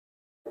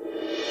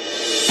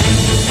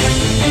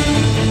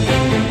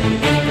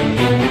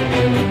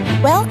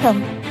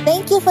Welcome.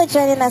 Thank you for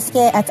joining us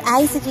here at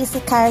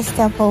ICGC Charis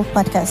Temple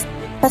Podcast.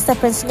 Pastor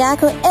Prince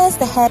Nyako is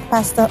the head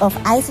pastor of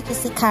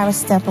ICGC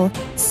Charis Temple,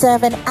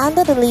 serving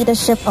under the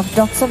leadership of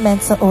Dr.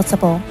 Mensa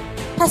Otabil.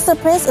 Pastor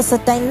Prince is a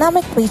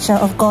dynamic preacher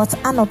of God's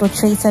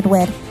unadulterated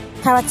word,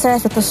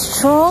 characterized with a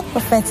strong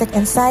prophetic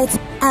insight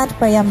and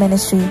prayer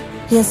ministry.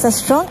 He is a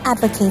strong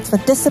advocate for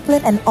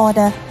discipline and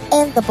order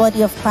in the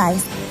body of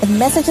Christ, with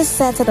messages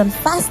centered on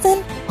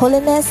fasting,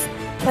 holiness,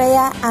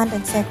 prayer, and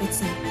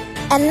integrity.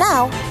 And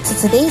now, to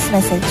today's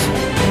message.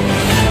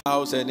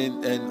 House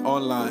and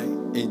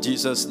online, in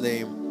Jesus'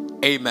 name,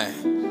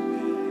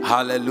 amen.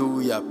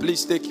 Hallelujah.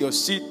 Please take your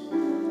seat.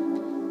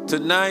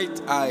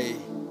 Tonight, I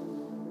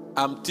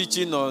am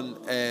teaching on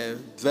a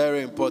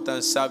very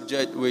important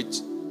subject,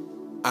 which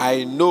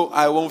I know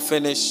I won't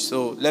finish.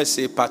 So let's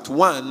say part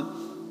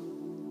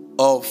 1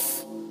 of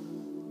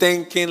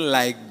thinking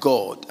like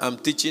God. I'm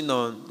teaching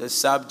on the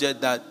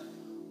subject that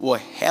will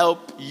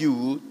help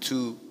you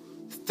to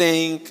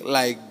think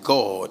like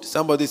God.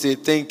 Somebody say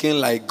thinking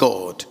like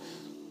God.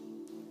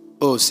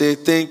 Oh, say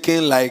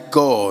thinking like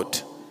God.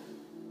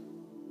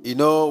 You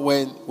know,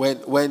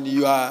 when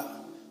you are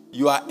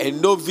a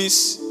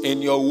novice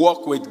in your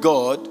walk with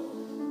God,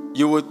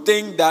 you would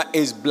think that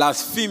it's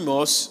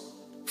blasphemous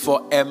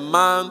for a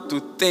man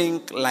to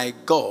think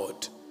like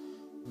God.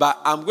 But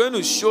I'm going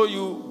to show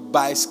you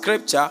by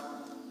scripture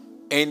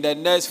in the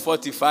next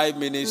 45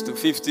 minutes to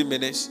 50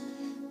 minutes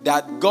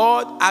that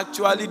God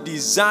actually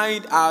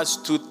designed us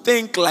to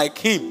think like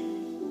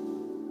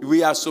Him.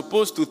 We are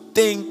supposed to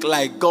think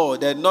like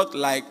God and not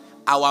like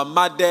our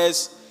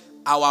mothers,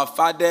 our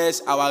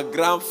fathers, our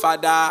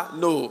grandfather.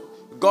 No,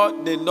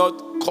 God did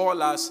not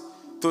call us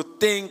to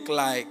think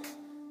like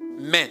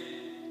men,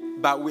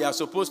 but we are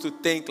supposed to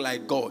think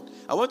like God.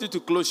 I want you to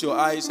close your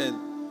eyes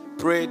and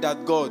pray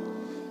that God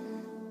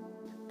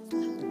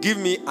give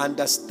me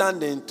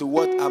understanding to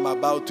what I'm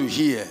about to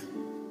hear.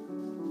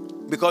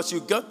 Because you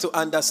got to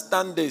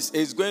understand this.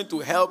 It's going to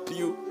help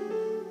you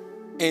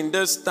in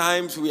these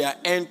times we are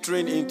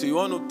entering into. You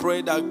want to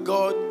pray that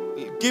God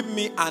give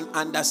me an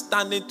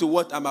understanding to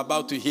what I'm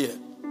about to hear.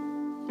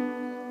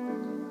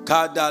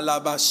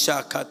 Kadalaba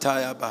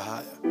shakataya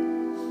bahaya.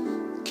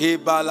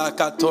 Kibala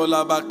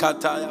katola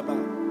bakataya ba.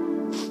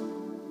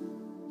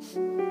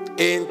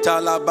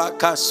 Intalaba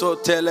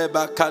kasotele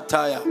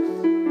bakataya.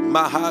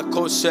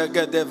 Mahako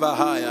segede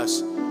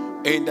vahayas.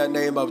 In the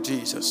name of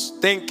Jesus.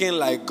 Thinking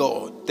like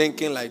God.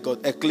 Thinking like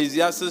God.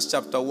 Ecclesiastes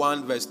chapter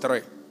 1 verse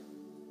 3.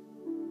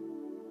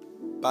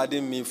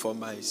 Pardon me for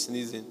my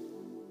sneezing.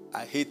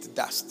 I hate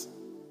dust.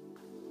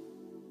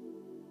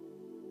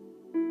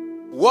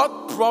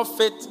 What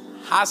profit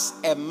has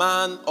a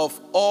man of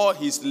all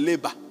his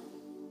labor,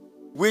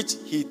 which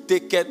he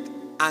taketh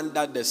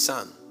under the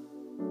sun?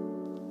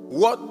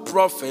 What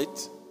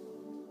profit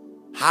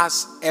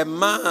has a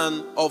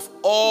man of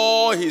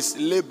all his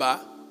labor,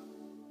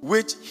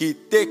 which he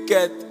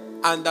taketh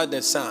under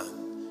the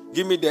sun?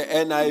 Give me the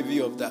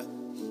NIV of that.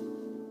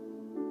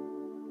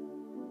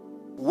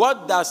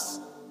 What does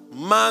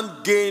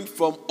man gain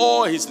from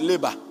all his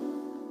labor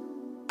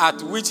at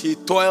which he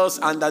toils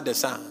under the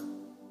sun?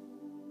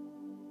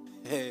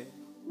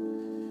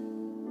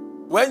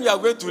 When you are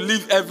going to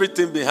leave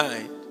everything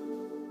behind,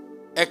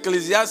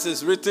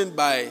 Ecclesiastes, written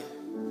by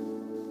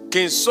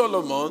King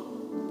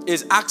Solomon,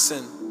 is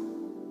asking,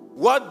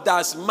 what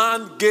does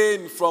man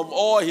gain from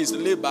all his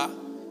labor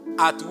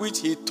at which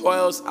he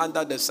toils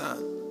under the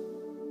sun?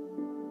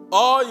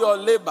 All your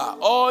labor,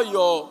 all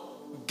your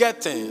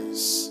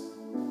gettings,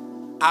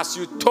 as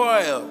you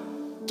toil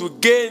to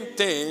gain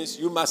things,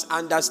 you must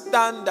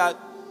understand that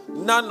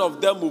none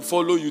of them will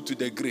follow you to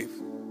the grave.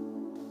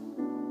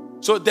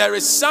 So there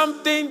is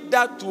something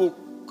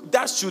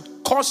that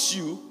should cause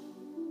you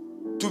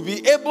to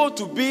be able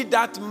to be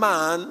that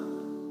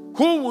man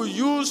who will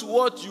use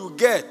what you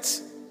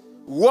get,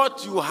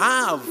 what you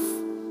have,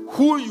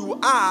 who you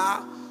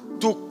are,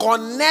 to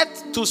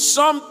connect to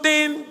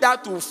something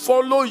that will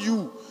follow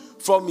you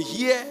from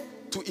here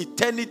to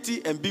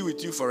eternity and be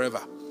with you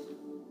forever.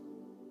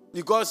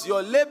 Because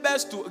your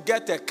labors to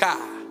get a car,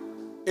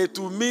 it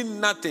will mean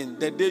nothing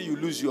the day you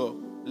lose your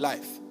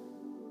life.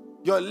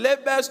 Your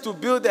labors to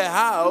build a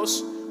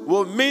house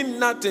will mean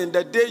nothing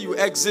the day you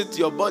exit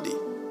your body.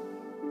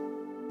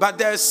 But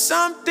there's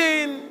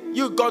something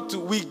we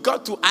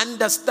got to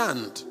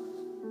understand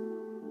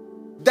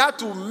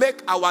that will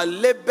make our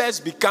labors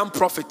become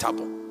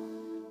profitable.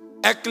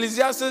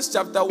 Ecclesiastes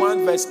chapter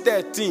 1 verse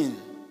 13.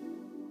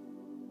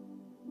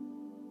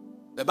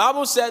 The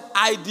Bible said,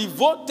 I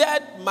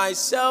devoted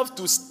myself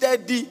to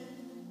study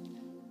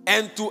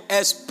and to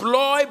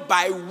exploit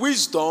by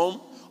wisdom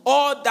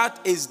all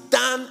that is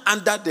done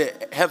under the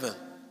heaven.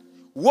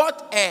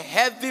 What a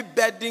heavy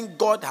burden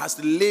God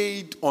has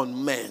laid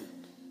on men.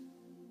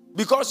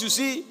 Because you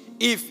see,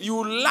 if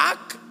you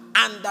lack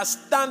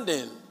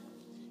understanding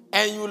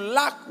and you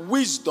lack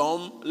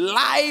wisdom,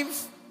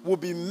 life will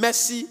be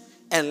messy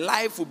and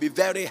life will be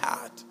very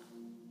hard.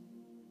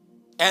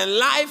 And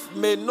life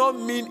may not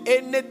mean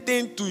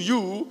anything to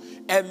you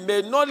and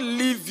may not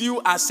leave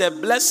you as a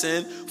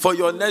blessing for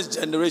your next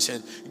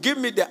generation. Give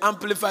me the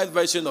amplified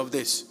version of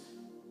this.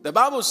 The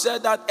Bible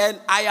said that, and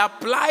I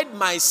applied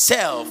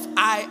myself.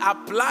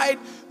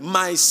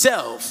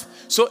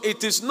 So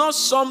it is not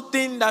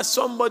something that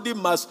somebody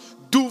must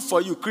do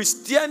for you.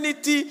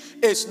 Christianity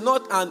is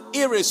not an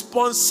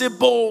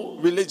irresponsible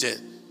religion.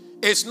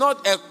 It's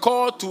not a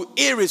call to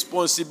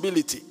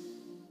irresponsibility.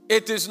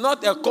 It is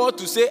not a call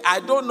to say, I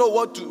don't know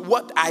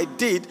what I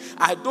did.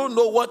 I don't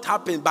know what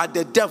happened, but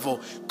the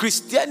devil.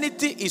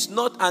 Christianity is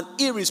not an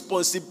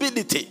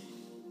irresponsibility.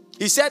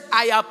 He said,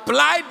 I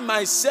applied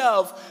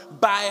myself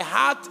by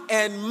heart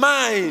and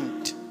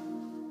mind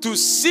to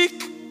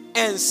seek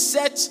and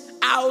search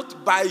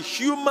out by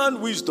human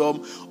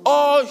wisdom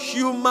all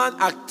human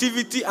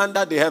activity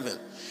under the heaven.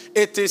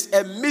 It is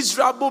a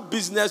miserable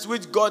business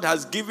which God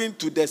has given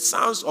to the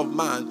sons of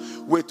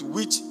man with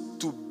which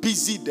to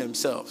busy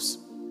themselves.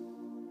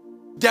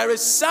 There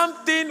is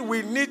something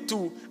we need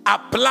to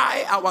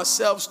apply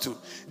ourselves to.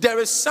 There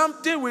is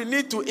something we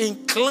need to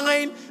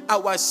incline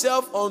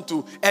ourselves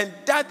onto, and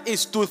that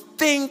is to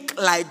think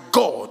like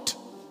God.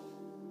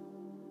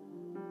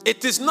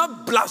 It is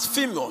not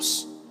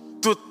blasphemous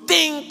to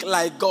think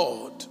like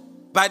God.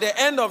 By the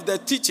end of the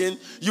teaching,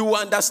 you will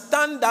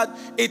understand that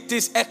it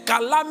is a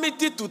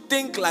calamity to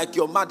think like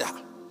your mother.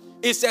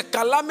 It's a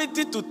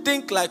calamity to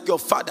think like your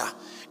father.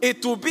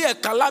 It will be a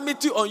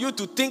calamity on you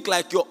to think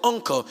like your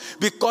uncle,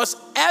 because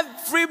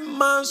every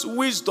man's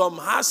wisdom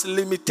has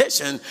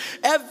limitation.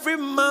 Every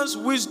man's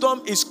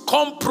wisdom is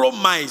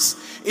compromised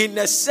in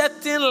a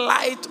certain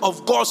light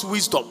of God's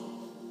wisdom.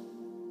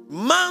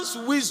 Man's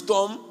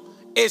wisdom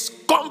is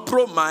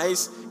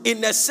compromised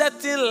in a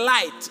certain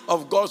light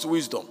of God's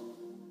wisdom.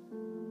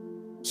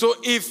 So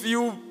if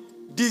you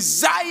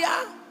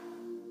desire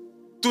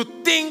to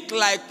think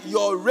like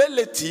your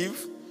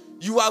relative,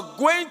 you are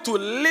going to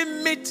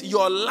limit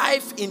your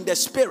life in the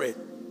spirit.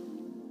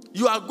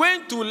 You are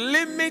going to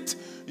limit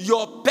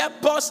your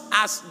purpose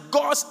as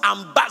God's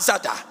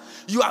ambassador.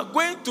 You are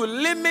going to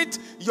limit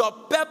your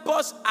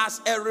purpose as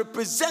a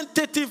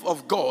representative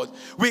of God.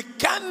 We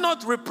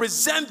cannot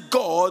represent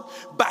God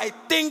by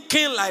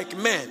thinking like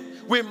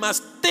men. We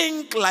must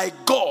think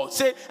like God.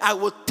 Say, I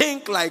will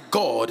think like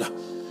God.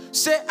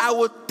 Say, I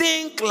will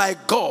think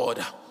like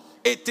God.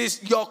 It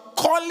is your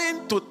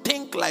calling to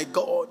think like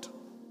God.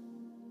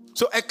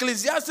 So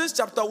Ecclesiastes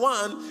chapter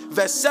 1,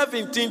 verse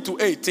 17 to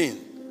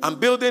 18. I'm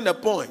building a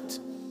point.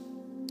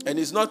 And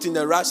it's not in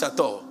a rush at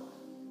all.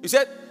 He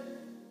said,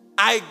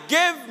 I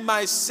gave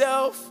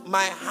myself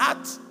my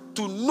heart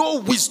to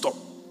know wisdom.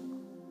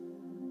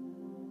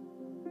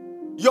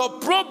 Your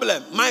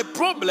problem, my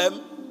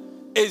problem,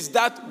 is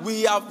that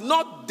we have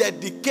not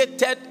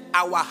dedicated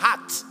our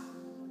heart,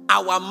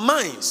 our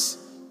minds,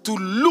 to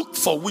look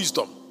for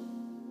wisdom.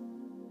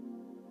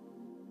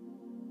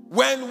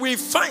 When we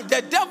find,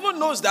 the devil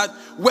knows that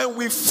when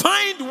we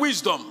find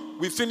wisdom,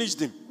 we finished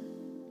him.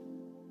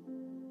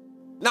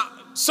 Now,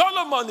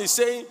 Solomon is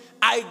saying,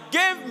 I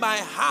gave my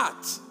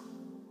heart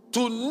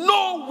to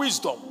know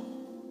wisdom.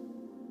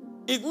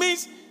 It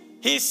means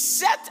he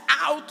set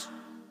out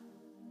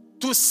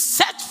to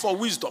search for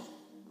wisdom.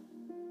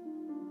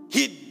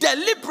 He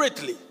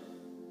deliberately,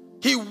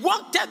 he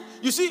wanted,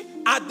 you see,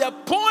 at the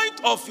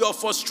point of your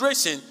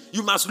frustration,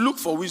 you must look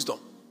for wisdom.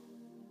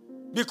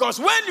 Because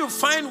when you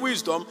find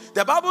wisdom,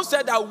 the Bible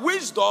said that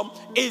wisdom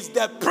is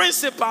the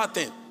principal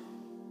thing.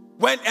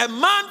 When a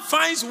man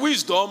finds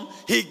wisdom,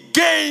 he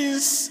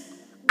gains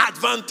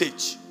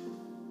advantage.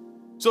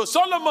 So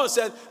Solomon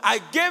said, I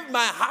gave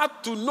my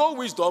heart to know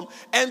wisdom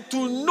and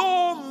to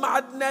know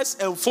madness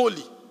and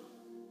folly.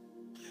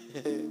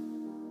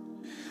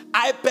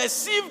 I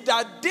perceive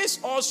that this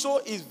also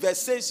is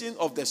vexation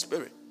of the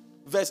spirit.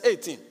 Verse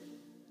 18.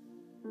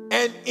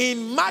 And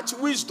in much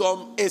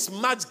wisdom is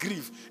much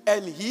grief,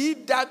 and he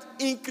that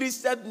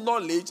increaseth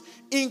knowledge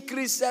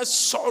increases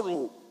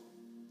sorrow.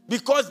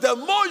 Because the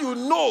more you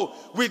know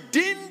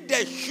within the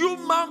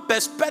human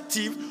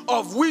perspective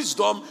of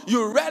wisdom,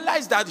 you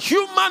realize that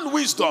human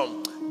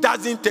wisdom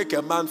doesn't take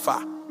a man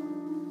far.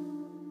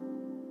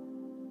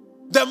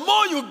 The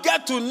more you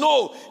get to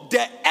know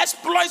the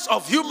exploits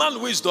of human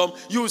wisdom,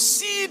 you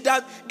see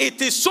that it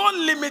is so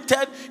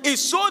limited,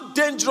 it's so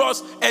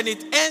dangerous, and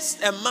it ends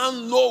a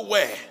man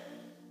nowhere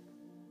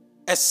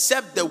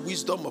except the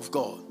wisdom of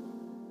God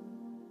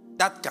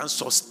that can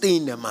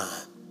sustain a man.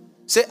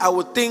 Say, I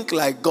will think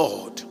like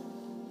God.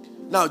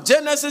 Now,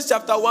 Genesis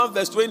chapter 1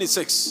 verse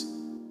 26.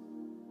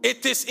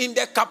 It is in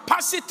the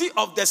capacity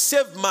of the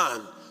saved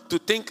man to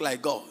think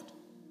like God.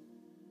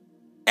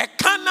 A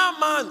carnal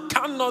man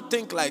cannot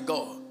think like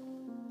God.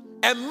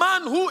 A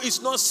man who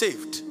is not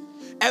saved,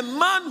 a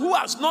man who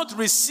has not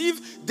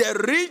received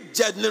the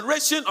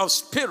regeneration of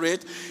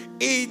spirit,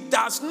 he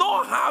does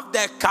not have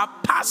the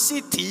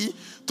capacity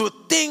to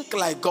think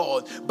like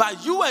God.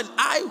 But you and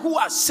I who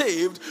are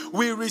saved,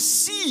 we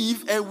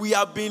receive and we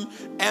have been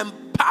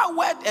empowered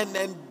empowered and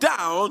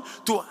endowed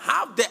to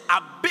have the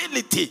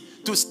ability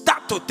to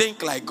start to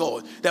think like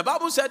God. The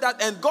Bible said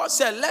that, and God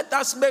said, let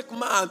us make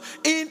man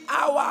in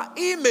our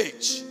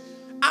image,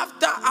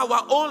 after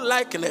our own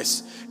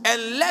likeness,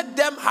 and let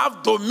them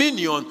have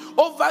dominion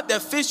over the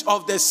fish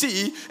of the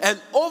sea, and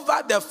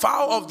over the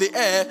fowl of the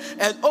air,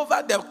 and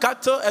over the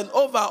cattle, and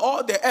over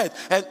all the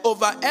earth, and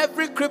over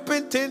every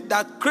creeping thing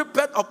that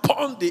creepeth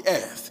upon the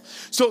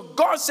earth. So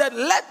God said,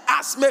 let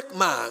us make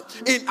man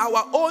in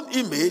our own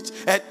image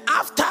and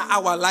after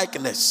our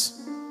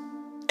likeness,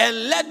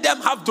 and let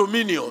them have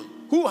dominion.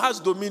 Who has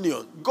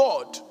dominion?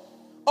 God.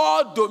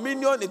 All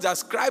dominion is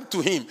ascribed to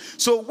him.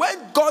 So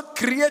when God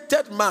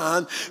created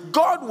man,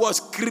 God was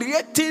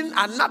creating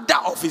another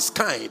of his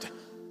kind.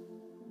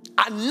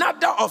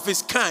 Another of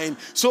his kind.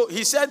 So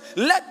he said,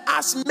 let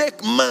us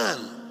make man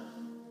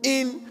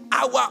in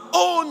our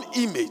own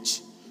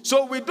image.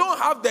 So we don't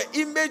have the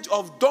image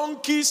of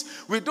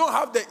donkeys. We don't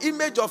have the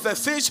image of a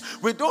fish.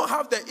 We don't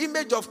have the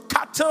image of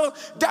cattle.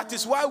 That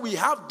is why we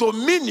have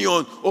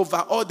dominion over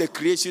all the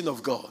creation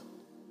of God.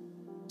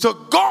 So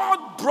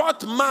God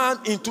brought man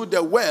into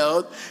the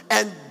world,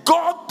 and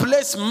God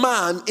placed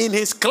man in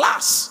his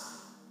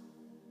class.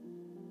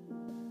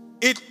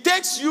 It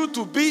takes you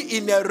to be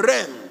in a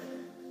realm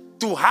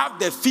to have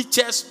the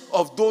features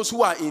of those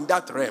who are in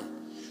that realm.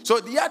 So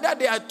the other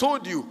day I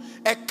told you,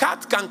 a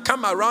cat can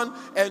come around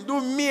and do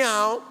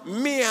meow,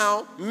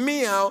 meow,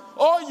 meow.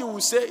 All you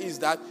will say is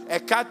that a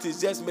cat is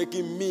just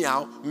making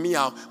meow,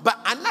 meow. But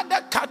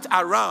another cat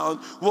around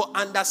will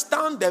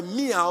understand the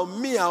meow,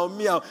 meow,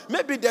 meow.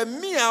 Maybe the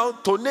meow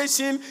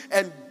tonation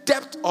and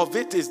depth of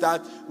it is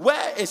that,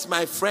 where is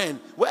my friend?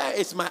 Where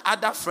is my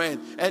other friend?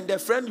 And the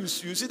friend, you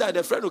see that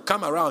the friend will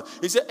come around.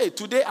 He said, hey,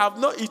 today I've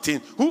not eaten.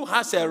 Who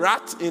has a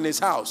rat in his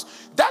house?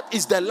 That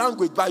is the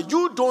language, but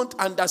you don't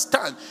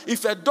understand.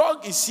 If a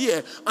dog is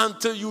here,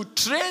 until you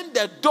train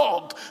the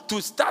dog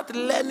to start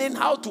learning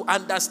how to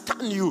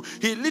understand you,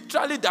 he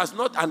literally does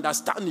not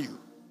understand you.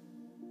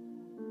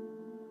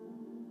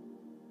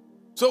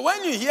 So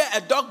when you hear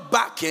a dog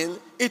barking,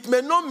 it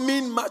may not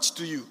mean much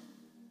to you.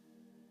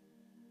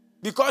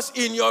 Because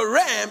in your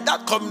realm,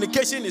 that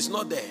communication is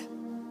not there.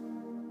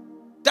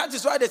 That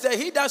is why they say,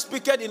 he that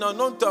speaketh in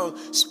unknown tongue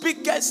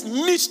speaketh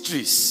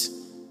mysteries.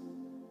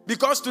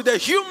 Because to the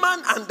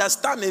human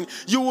understanding,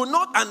 you will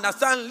not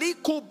understand.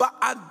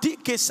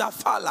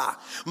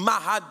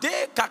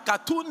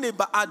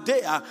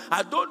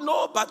 I don't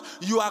know, but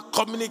you are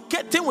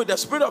communicating with the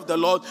Spirit of the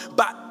Lord,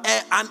 but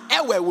an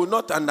Ewe will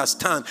not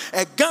understand.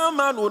 A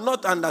Gaman will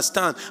not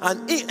understand. A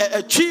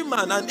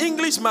Chiman, an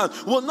Englishman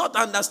will not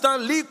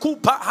understand. Maybe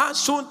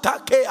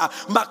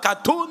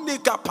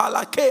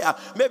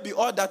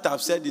all that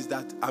I've said is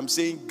that I'm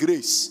saying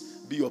grace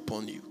be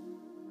upon you.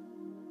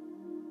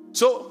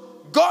 So,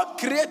 God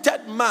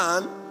created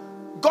man,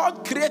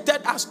 God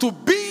created us to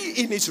be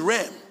in his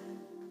realm.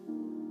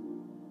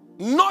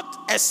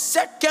 Not a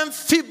second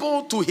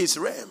feeble to his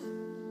realm.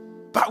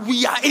 But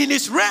we are in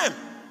his realm.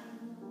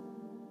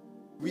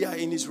 We are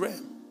in his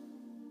realm.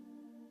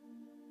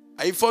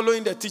 Are you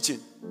following the teaching?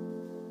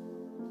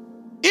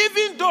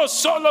 Even though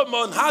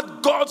Solomon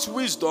had God's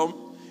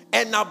wisdom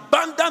and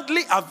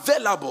abundantly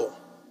available,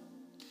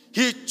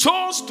 he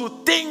chose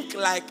to think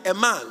like a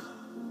man.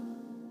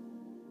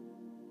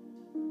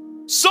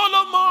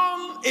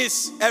 Solomon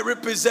is a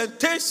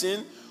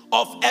representation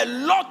of a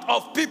lot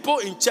of people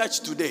in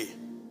church today.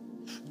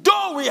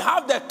 Though we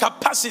have the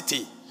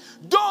capacity,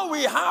 though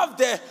we have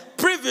the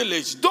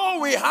privilege,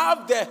 though we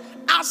have the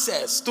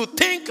access to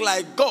think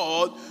like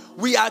God,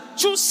 we are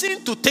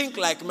choosing to think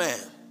like man.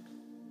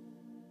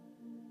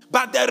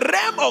 But the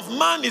realm of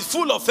man is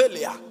full of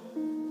failure.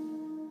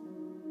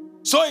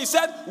 So he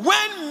said,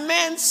 when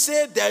men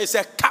say there is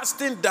a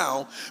casting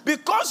down,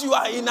 because you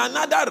are in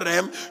another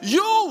realm,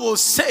 you will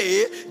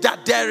say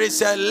that there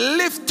is a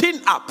lifting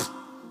up.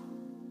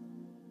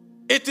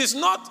 It is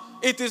not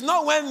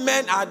when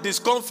men are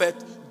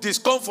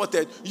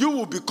discomforted, you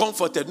will be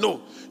comforted. No.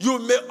 You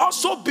may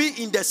also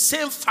be in the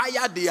same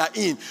fire they are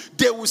in.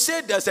 They will say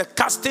there's a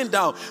casting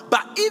down.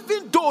 But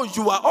even though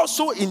you are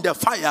also in the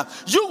fire,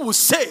 you will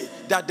say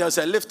that there's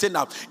a lifting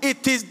up.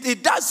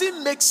 It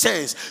doesn't make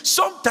sense.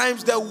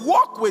 Sometimes the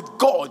walk with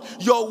God,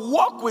 your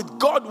walk with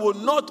God will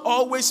not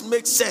always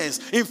make sense.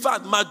 In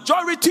fact,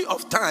 majority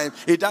of time,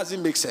 it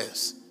doesn't make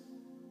sense.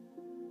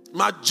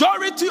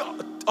 Majority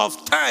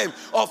of time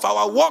of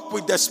our walk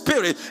with the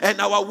Spirit and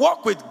our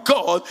walk with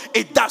God,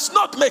 it does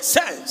not make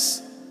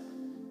sense.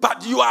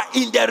 But you are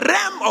in the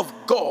realm of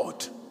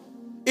God.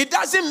 It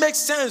doesn't make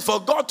sense for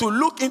God to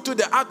look into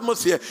the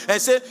atmosphere and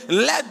say,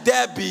 let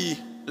there be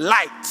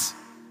light.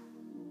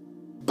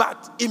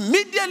 But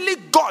immediately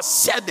God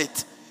said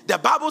it. The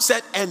Bible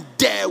said, and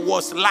there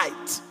was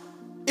light.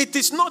 It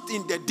is not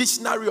in the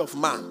dictionary of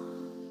man.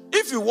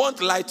 If you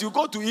want light, you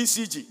go to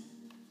ECG.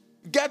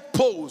 Get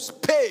poles,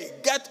 pay,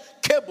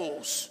 get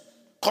cables,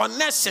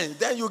 connection,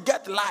 then you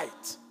get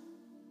light.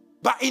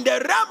 But in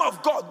the realm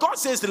of God, God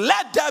says,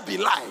 let there be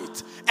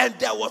light. And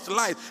there was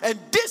light. And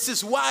this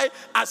is why,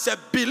 as a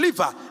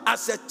believer,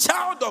 as a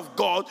child of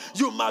God,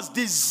 you must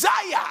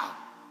desire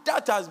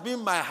that has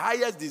been my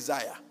highest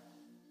desire.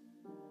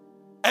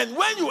 And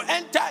when you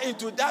enter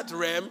into that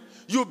realm,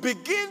 you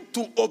begin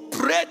to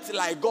operate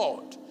like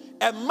God.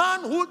 A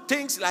man who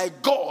thinks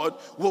like God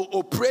will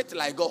operate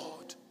like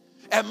God.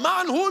 A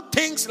man who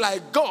thinks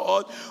like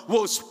God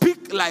will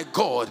speak like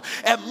God.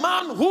 A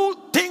man who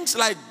thinks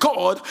like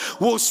God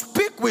will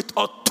speak with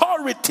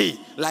authority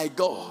like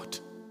God.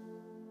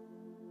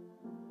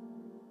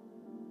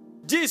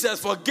 Jesus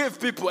forgave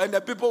people and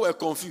the people were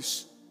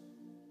confused.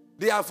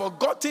 They have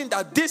forgotten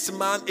that this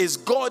man is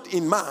God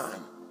in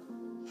man.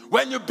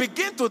 When you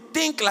begin to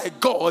think like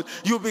God,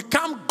 you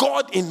become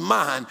God in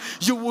man.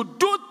 You will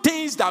do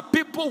things that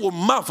people will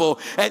marvel,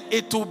 and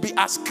it will be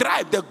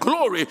ascribed, the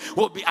glory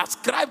will be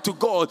ascribed to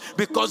God,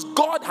 because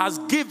God has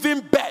given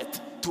birth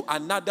to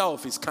another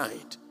of his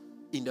kind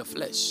in the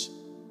flesh.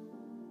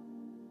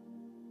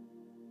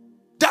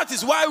 That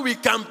is why we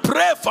can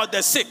pray for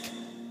the sick,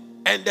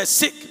 and the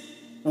sick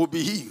will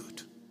be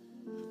healed.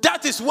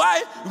 That is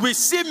why we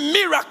see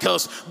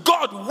miracles,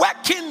 God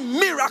working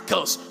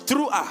miracles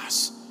through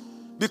us.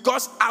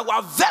 Because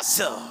our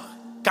vessel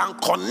can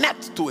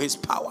connect to his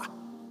power.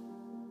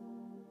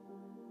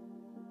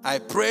 I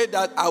pray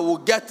that I will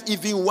get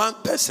even one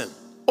person,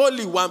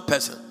 only one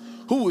person,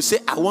 who will say,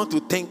 I want to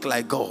think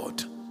like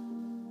God.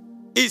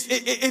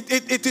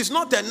 It is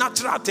not a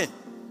natural thing.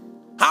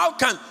 How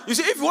can, you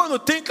see, if you want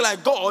to think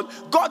like God,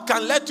 God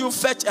can let you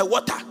fetch a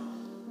water.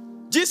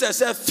 Jesus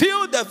said,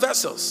 fill the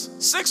vessels,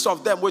 6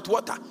 of them, with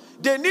water.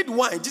 They need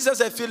wine. Jesus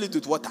said, fill it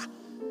with water.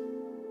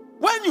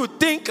 When you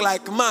think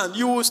like man,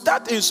 you will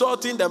start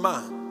insulting the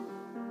man.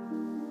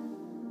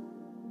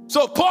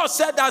 So Paul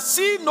said that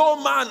see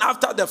no man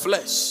after the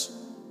flesh.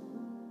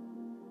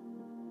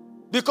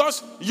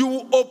 Because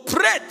you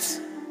operate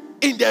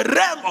in the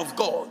realm of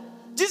God.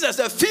 Jesus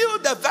said, fill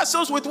the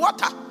vessels with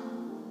water.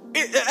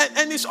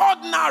 And it's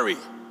ordinary.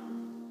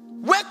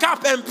 Wake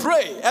up and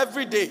pray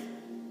every day.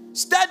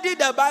 Study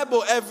the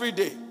Bible every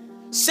day.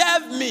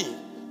 Serve me.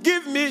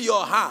 Give me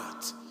your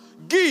heart.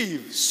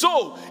 Give.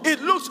 So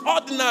it looks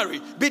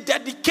ordinary. Be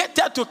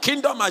dedicated to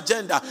kingdom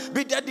agenda.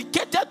 Be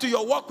dedicated to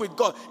your work with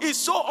God. It's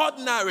so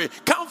ordinary.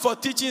 Come for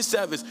teaching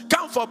service.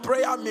 Come for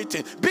prayer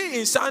meeting. Be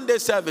in Sunday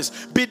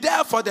service. Be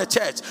there for the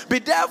church. Be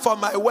there for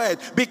my word.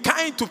 Be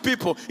kind to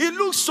people. It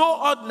looks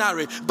so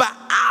ordinary. But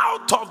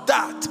out of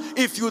that,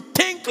 if you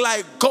think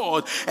like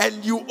God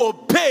and you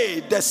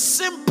obey the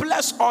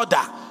simplest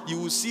order, you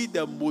will see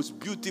the most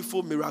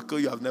beautiful miracle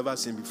you have never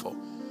seen before.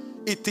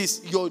 It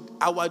is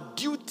our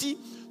duty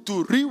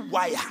to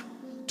rewire,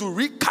 to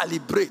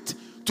recalibrate,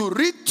 to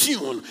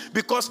retune,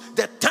 because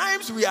the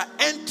times we are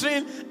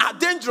entering are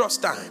dangerous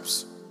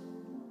times.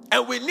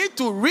 And we need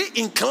to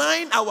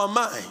re-incline our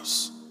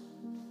minds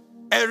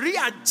and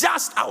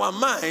readjust our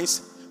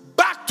minds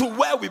back to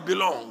where we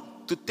belong,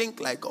 to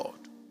think like God.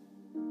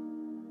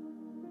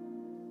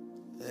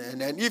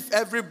 And then if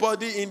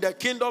everybody in the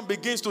kingdom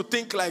begins to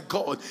think like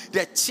God,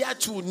 the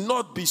church will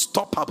not be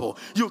stoppable.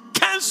 You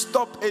can't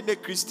stop any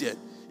Christian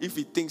if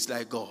he thinks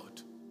like God.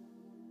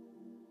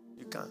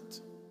 You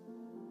can't.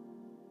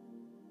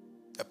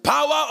 The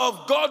power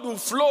of God will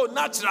flow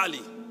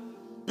naturally,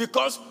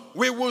 because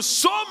we will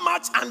so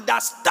much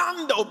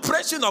understand the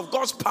operation of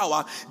God's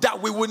power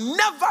that we will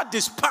never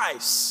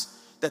despise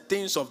the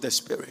things of the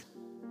Spirit.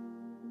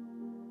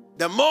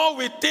 The more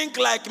we think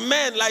like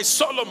men, like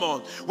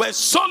Solomon. When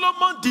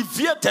Solomon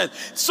deviated,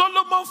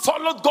 Solomon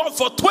followed God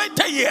for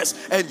 20 years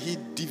and he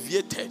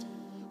deviated.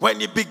 When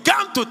he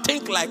began to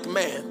think like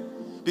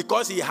men,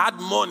 because he had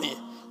money.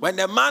 When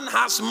the man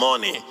has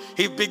money,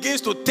 he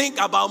begins to think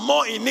about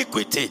more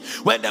iniquity.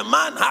 When the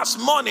man has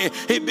money,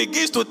 he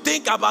begins to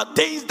think about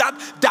things that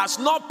does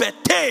not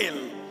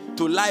pertain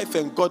to life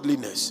and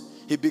godliness.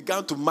 He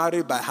began to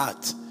marry by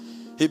heart.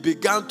 He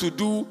began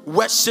to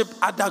worship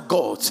other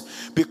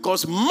gods,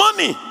 because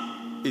money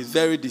is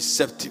very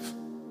deceptive.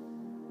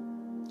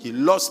 He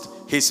lost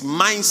his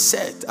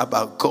mindset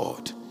about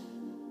God.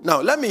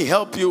 Now, let me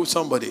help you,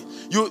 somebody.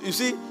 You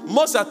see,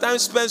 most of the time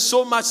spend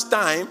so much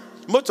time,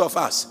 most of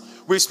us,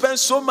 we spend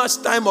so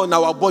much time on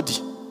our body.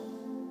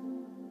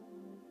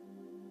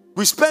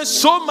 We spend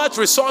so much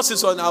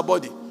resources on our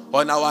body,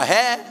 on our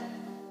hair,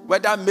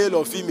 whether male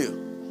or female.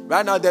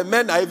 Right now, the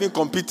men are even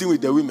competing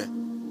with the women.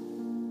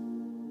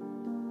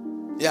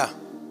 Yeah.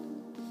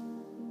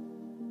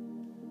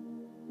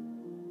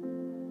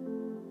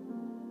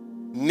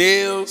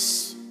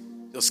 Nails,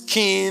 your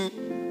skin,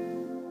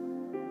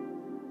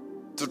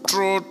 to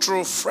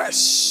throw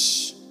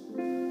fresh.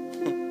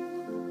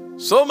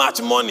 So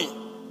much money.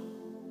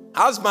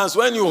 Husbands,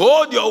 when you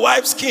hold your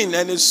wife's skin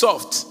and it's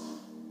soft,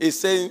 it's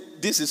saying,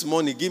 this is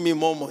money, give me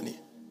more money.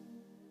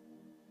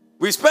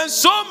 We spend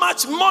so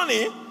much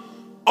money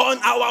on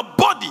our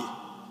body,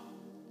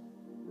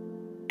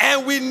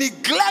 and we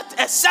neglect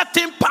a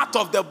certain part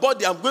of the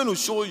body. I'm going to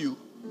show you.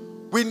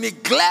 We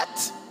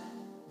neglect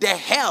the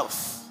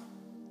health,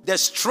 the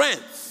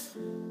strength,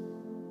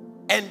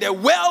 and the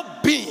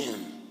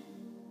well-being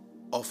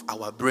of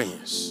our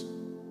brains.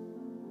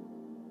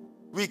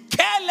 We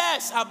care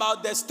less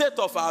about the state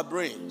of our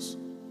brains.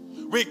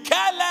 We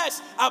care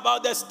less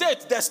about the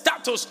state, the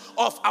status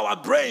of our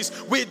brains.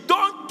 We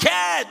don't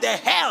care the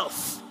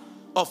health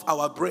of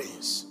our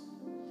brains.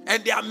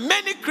 And there are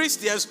many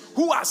Christians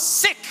who are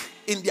sick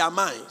in their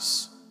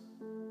minds.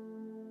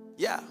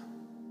 Yeah.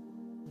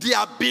 They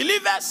are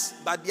believers,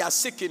 but they are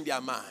sick in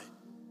their mind.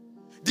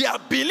 They are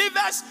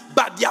believers,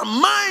 but their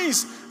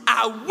minds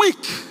are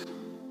weak.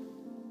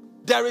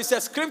 There is a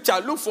scripture,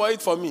 look for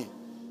it for me.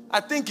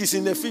 I think it's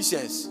in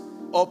Ephesians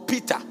or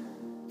Peter,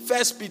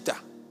 1 Peter.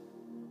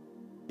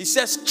 It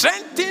says,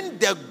 strengthen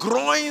the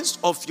groins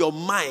of your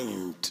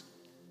mind.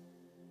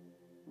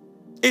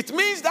 It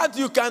means that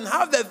you can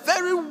have a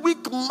very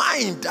weak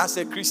mind as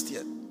a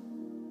Christian.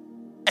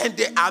 And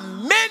there are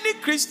many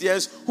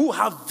Christians who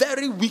have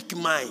very weak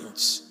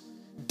minds,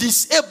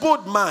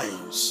 disabled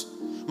minds,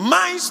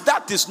 minds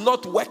that is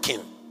not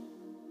working.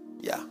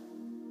 Yeah.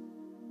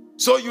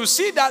 So you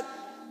see that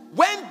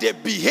when they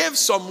behave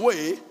some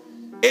way,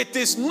 it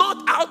is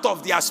not out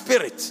of their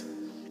spirit.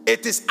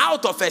 It is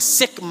out of a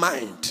sick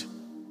mind.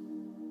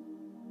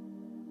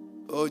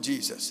 Oh,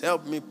 Jesus,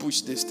 help me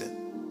push this thing.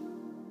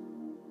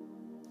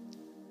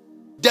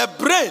 The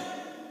brain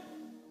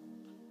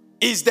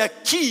is the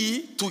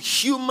key to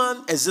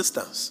human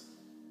existence.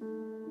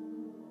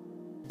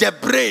 The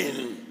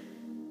brain.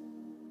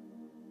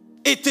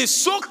 It is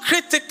so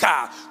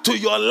critical to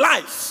your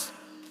life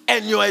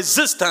and your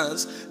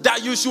existence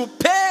that you should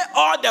pay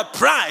all the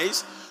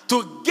price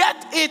to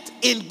get it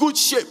in good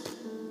shape.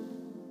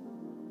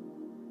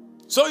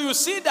 So you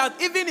see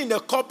that even in the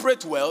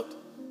corporate world,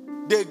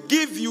 they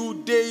give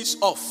you days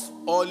off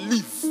or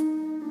leave.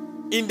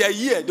 In the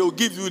year, they will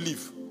give you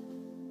leave.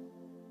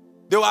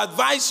 They will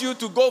advise you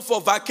to go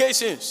for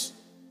vacations.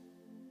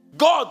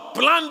 God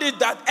planned it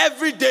that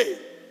every day,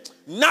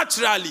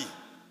 naturally,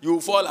 you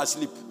will fall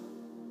asleep.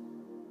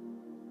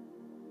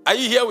 Are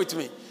you here with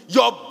me?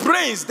 Your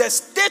brains, the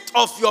state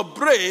of your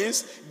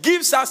brains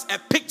gives us a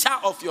picture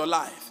of your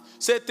life.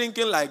 Say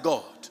thinking like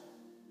God.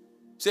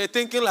 Say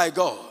thinking like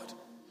God.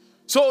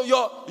 So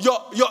your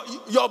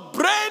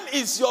brain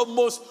is your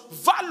most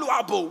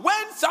valuable.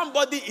 When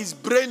somebody is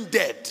brain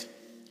dead,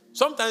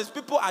 sometimes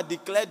people are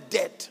declared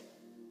dead.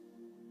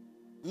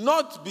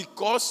 Not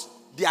because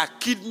their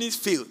kidneys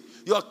fail.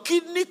 Your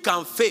kidney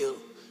can fail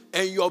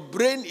and your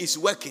brain is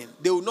working.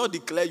 They will not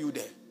declare you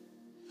dead.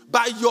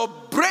 But your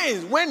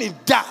brain, when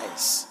it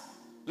dies,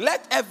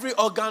 let every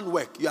organ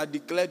work. You are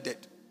declared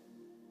dead.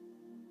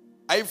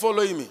 Are you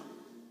following me?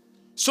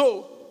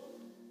 So,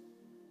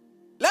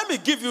 let me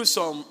give you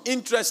some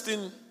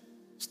interesting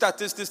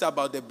statistics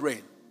about the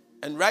brain.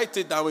 And write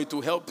it down, it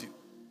will help you.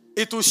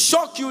 It will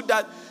shock you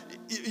that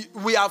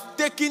we have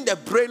taken the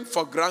brain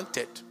for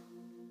granted.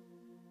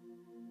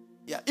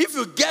 Yeah. If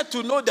you get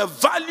to know the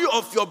value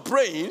of your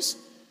brains,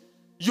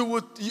 you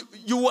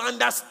will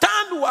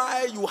understand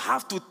why you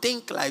have to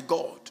think like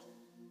God.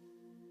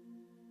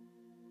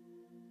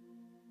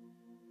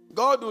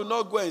 God will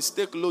not go and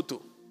stake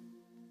lotto.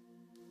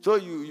 So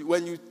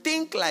when you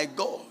think like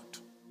God,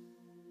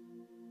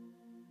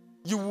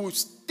 you will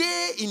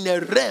stay in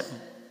a realm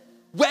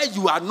where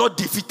you are not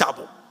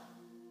defeatable.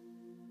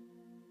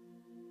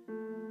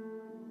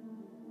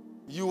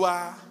 You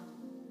are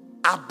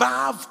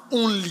above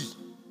only,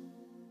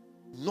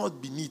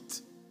 not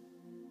beneath.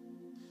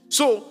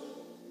 So,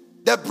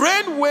 the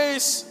brain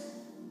weighs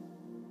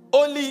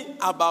only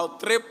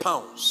about 3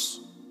 pounds,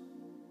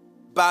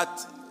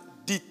 but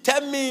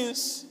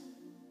determines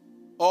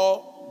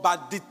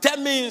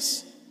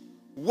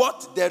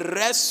what the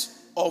rest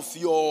of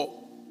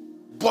your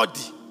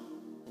body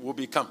will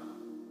become.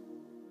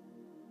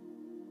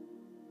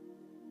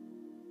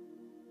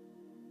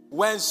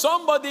 When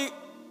somebody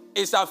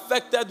is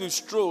affected with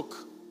stroke,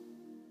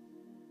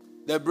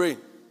 the brain,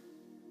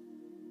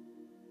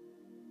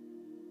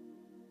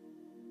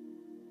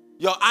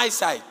 your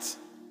eyesight,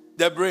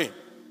 the brain,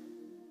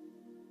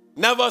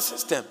 nervous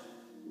system,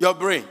 your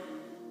brain,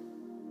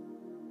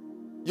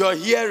 your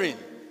hearing,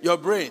 your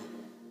brain,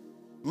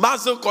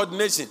 muscle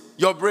coordination,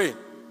 your brain.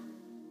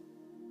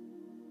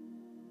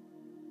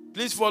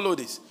 Please follow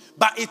this.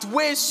 But it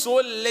weighs so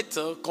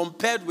little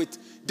compared with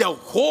the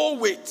whole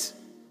weight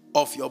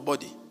of your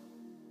body.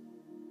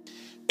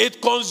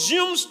 It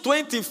consumes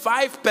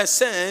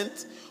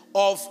 25%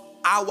 of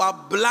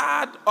our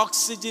blood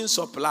oxygen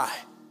supply.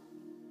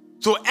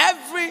 So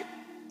every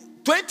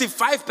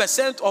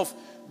 25% of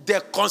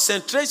the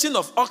concentration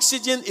of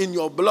oxygen in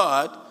your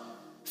blood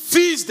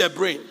feeds the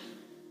brain.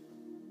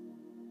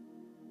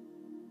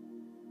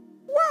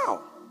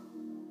 Wow.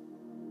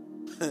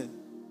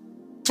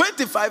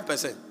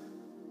 25%.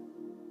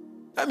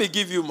 Let me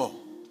give you more.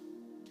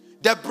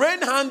 The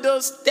brain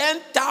handles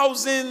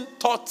 10,000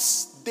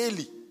 thoughts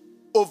daily.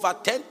 Over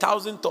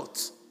 10,000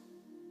 thoughts.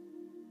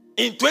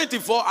 In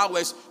 24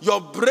 hours,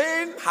 your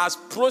brain has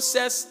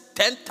processed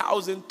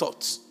 10,000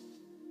 thoughts.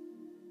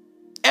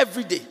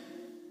 Every day.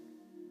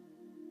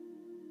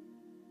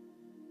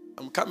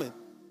 I'm coming.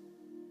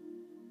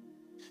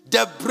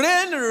 The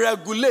brain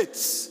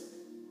regulates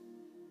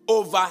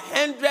over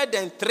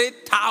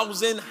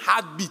 103,000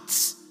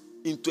 heartbeats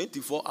in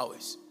 24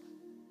 hours.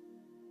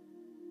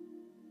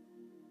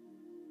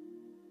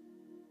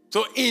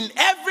 So in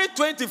every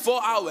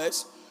 24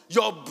 hours,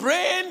 your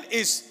brain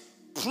is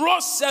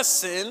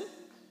processing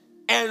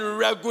and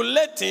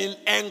regulating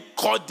and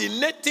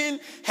coordinating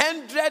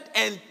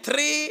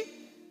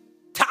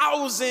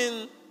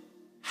 103,000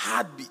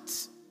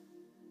 heartbeats.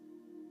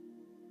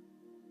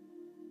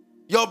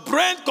 Your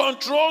brain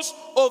controls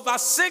over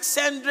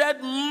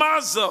 600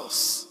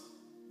 muscles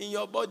in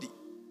your body.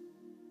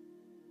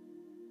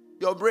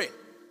 Your brain.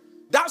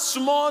 That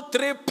small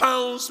 3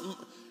 pounds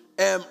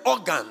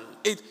organ,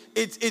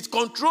 it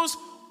controls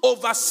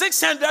over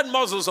 600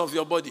 muscles of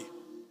your body.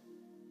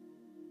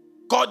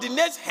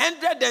 Coordinates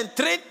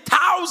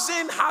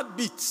 103,000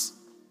 heartbeats.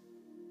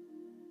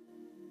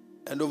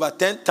 And over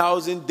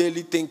 10,000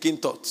 daily thinking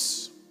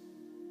thoughts.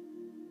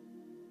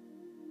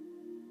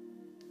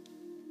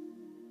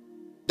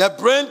 The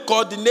brain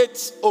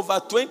coordinates over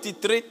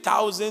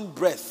 23,000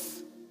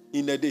 breaths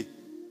in a day.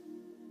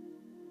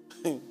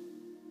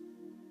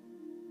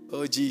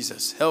 Oh,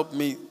 Jesus, help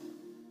me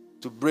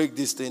to break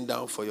this thing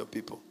down for your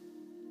people.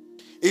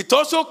 It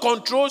also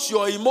controls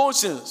your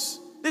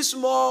emotions. This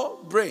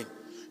small brain.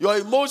 Your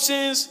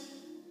emotions,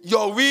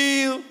 your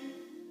will,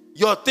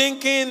 your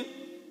thinking,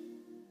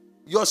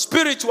 your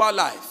spiritual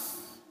life.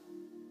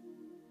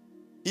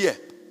 Here.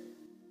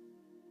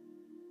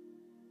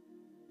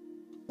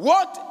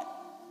 What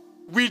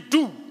we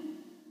do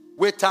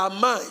with our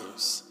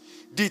minds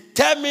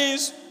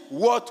determines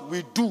what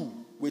we do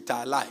with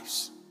our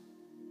lives.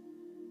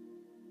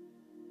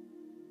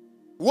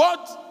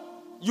 What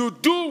you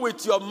do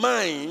with your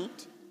mind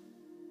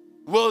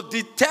will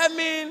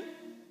determine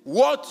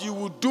what you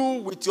will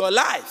do with your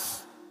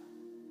life.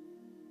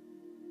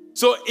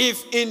 So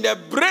if in the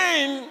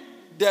brain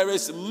there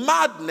is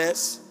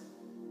madness,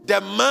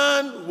 the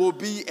man will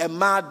be a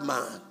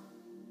madman.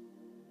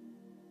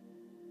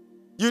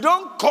 You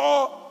don't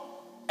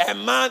call a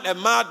man a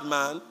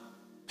madman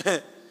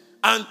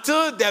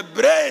until the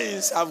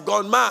brains have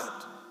gone mad.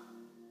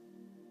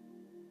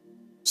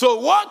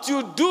 So what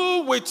you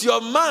do with your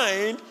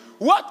mind,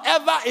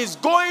 whatever is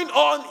going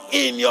on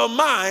in your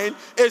mind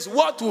is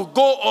what will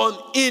go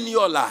on in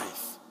your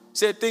life.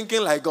 Say,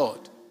 thinking like God.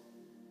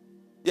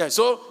 Yeah,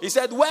 so he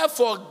said,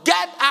 wherefore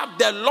get up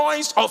the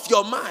loins of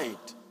your mind.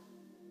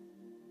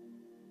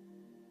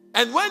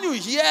 And when you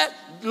hear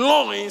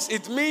loins,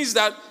 it means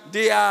that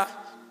they are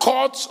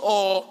cords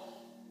or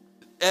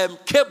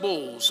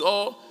cables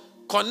or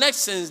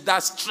connections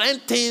that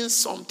strengthen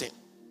something.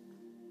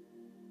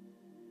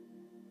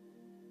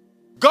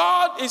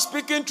 God is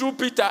speaking through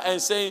Peter and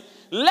saying,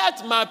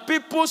 let my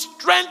people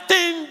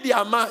strengthen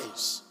their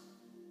minds.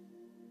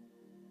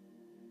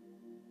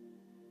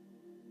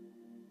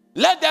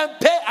 Let them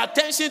pay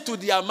attention to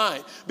their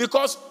mind.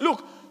 Because,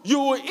 look, you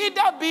will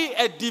either be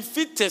a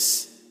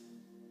defeatist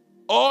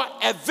or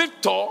a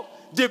victor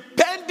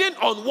depending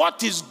on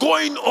what is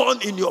going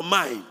on in your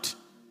mind.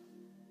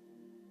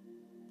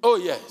 Oh,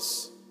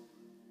 yes.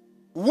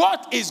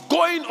 What is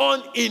going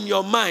on in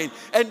your mind?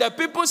 And the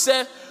people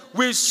say,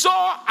 we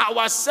saw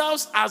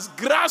ourselves as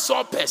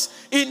grasshoppers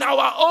in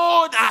our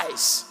own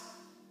eyes.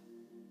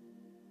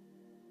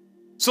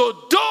 So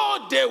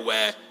though they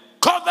were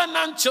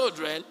covenant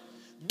children,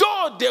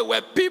 though they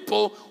were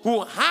people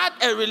who had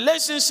a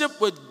relationship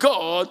with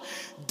God,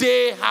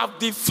 they have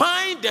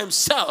defined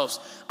themselves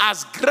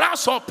as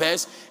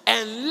grasshoppers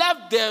and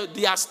left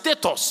their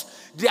status,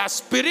 their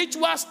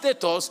spiritual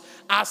status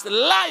as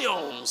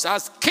lions,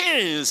 as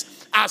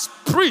kings, as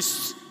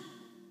priests,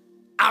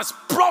 as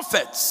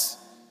prophets,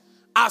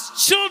 as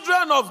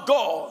children of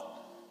God,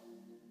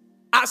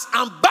 as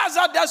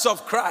ambassadors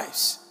of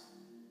Christ.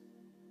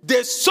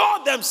 They saw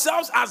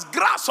themselves as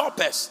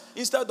grasshoppers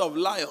instead of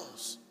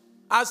lions.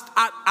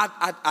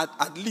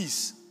 At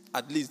least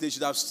they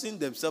should have seen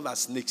themselves as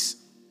snakes.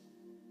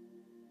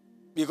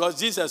 Because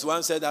Jesus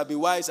once said that be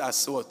wise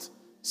as what?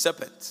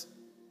 Serpents.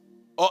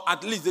 Or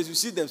at least they should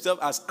see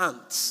themselves as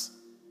ants.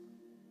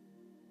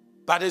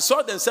 But they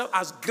saw themselves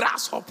as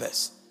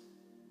grasshoppers.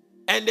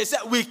 And they said,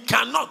 we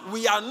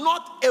are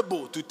not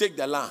able to take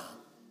the land.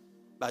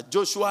 But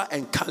Joshua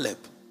and Caleb,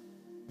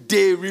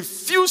 they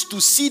refused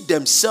to see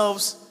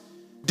themselves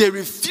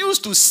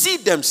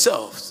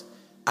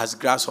as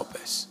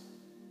grasshoppers.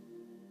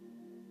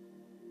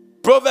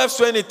 Proverbs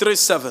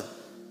 23:7.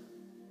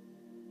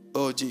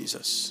 Oh,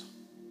 Jesus.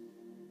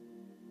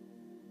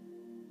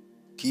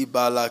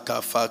 Kibala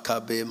kafaka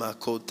bema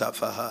kota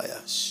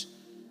fahayash.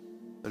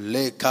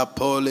 Le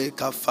kapole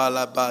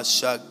kafala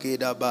basha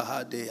gida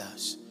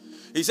bahadeyash.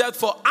 He said,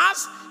 for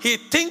as he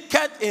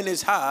thinketh in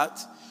his heart,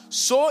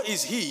 so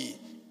is he.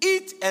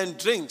 Eat and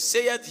drink,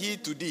 saith he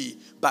to thee,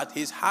 but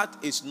his heart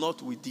is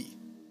not with thee.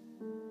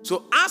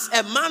 So as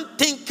a man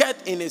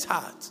thinketh in his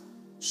heart,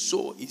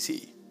 so is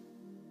he.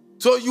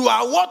 So you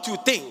are what you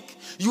think.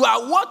 You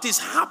are what is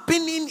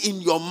happening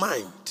in your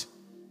mind.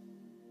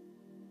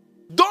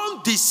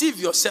 Don't deceive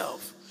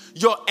yourself.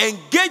 Your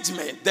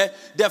engagement,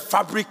 the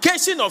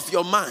fabrication of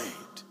your mind.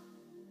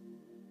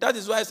 That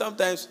is why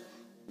sometimes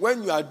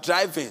when you are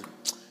driving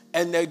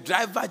and the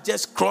driver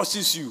just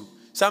crosses you,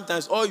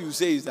 sometimes all you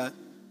say is that,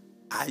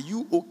 are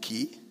you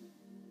okay?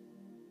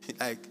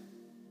 Like,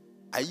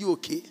 Are you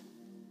okay?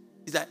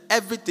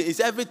 Is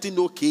everything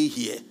okay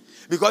here?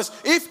 Because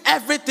if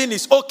everything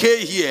is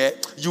okay here,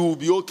 you will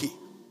be okay.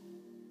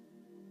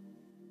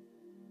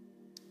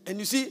 And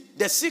you see,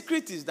 the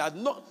secret is that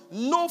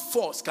no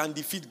force can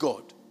defeat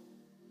God.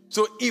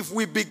 So if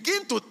we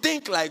begin to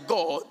think like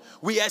God,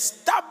 we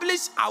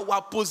establish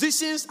our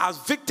positions as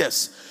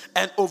victors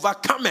and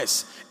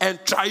overcomers and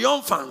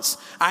triumphants.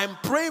 I'm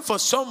praying for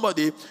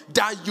somebody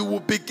that you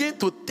will begin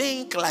to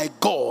think like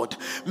God.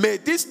 May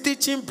this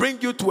teaching bring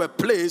you to a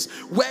place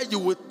where you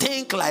will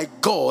think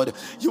like God.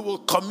 You will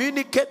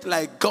communicate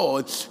like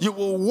God. You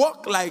will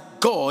walk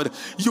like God.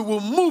 You will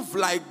move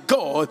like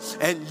God.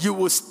 And you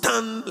will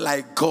stand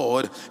like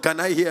God. Can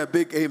I hear a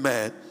big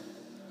amen?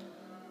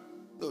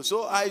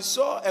 So I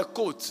saw a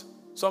quote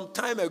some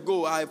time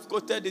ago. I've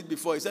quoted it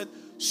before. It said,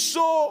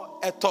 sow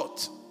a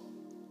thought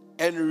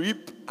and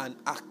reap an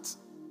act.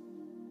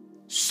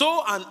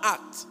 Sow an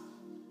act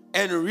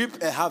and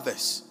reap a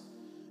harvest.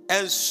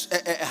 And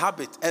a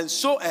habit. And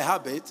sow a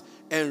habit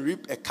and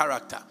reap a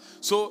character.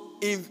 So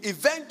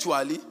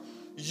eventually,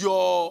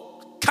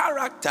 your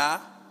character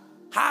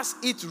has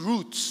its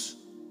roots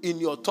in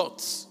your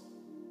thoughts.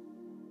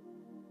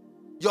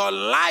 Your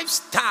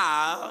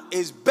lifestyle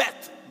is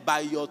birthed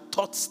by your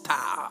thought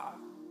style.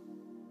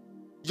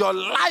 Your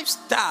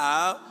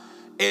lifestyle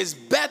is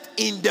birthed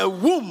in the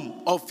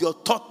womb of your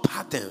thought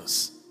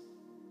patterns.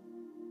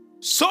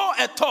 Sow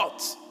a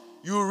thought,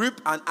 you reap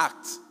an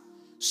act.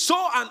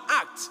 Sow an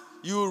act,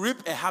 you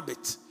reap a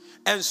habit.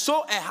 And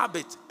sow a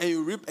habit, and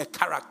you reap a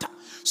character.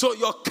 So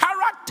your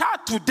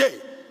character today,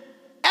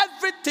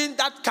 everything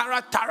that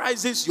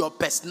characterizes your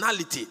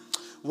personality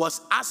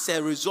was as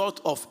a result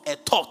of a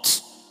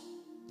thought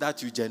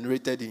that you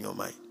generated in your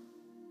mind.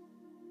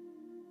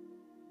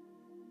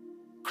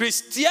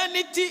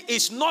 Christianity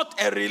is not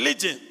a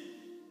religion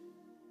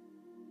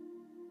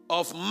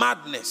of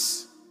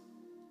madness,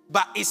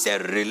 but it's a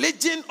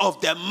religion of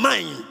the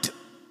mind.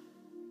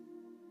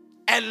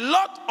 A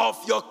lot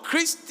of your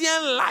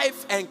Christian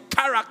life and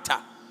character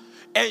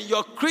and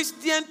your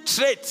Christian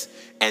traits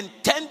and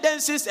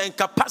tendencies and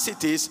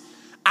capacities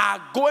are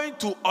going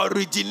to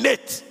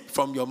originate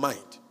from your mind.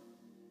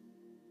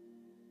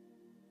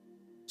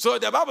 So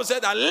the Bible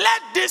said that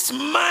let this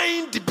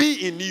mind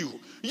be in you.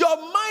 Your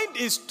mind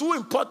is too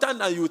important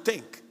than you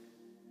think.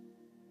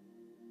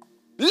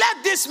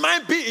 Let this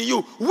mind be in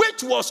you,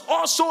 which was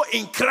also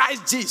in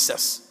Christ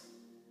Jesus.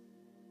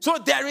 So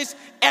there is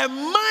a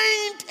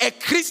mind a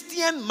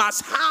Christian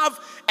must have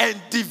and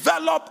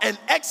develop and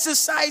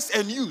exercise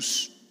and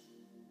use.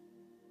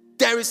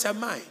 There is a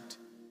mind.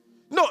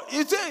 No,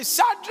 you see,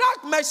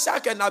 Shadrach,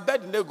 Meshach, and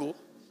Abednego,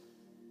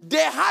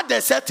 they had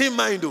a certain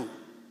mind, though.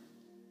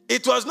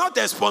 It was not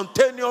a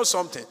spontaneous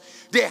something.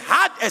 They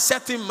had a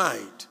certain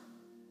mind.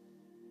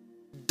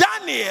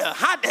 Daniel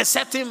had a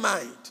certain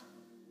mind.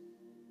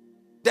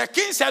 The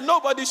king said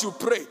nobody should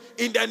pray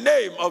in the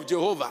name of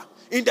Jehovah,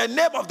 in the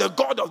name of the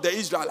God of the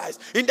Israelites,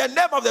 in the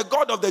name of the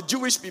God of the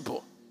Jewish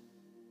people.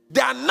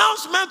 The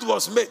announcement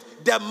was made.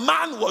 The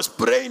man was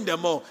praying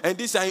them all. And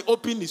this time he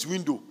opened his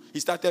window. He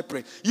started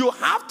praying. You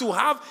have to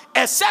have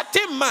a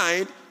certain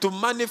mind to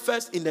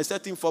manifest in a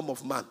certain form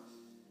of man.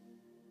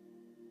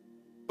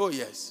 Oh,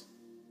 yes.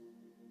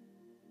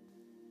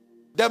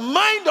 The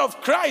mind of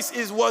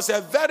Christ was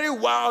a very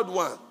wild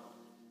one.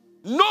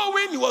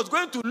 Knowing he was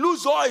going to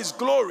lose all his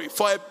glory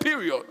for a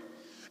period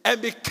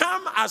and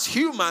become as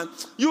human,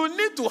 you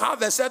need to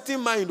have a certain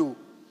mind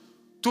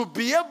to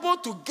be able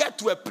to get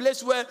to a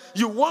place where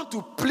you want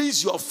to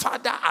please your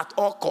Father at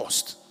all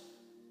cost.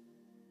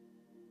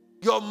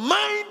 Your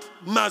mind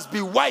must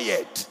be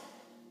wired.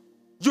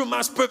 You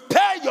must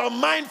prepare your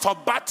mind for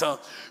battle.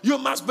 You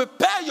must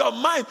prepare your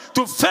mind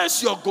to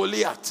face your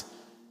Goliath.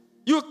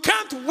 You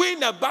can't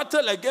win a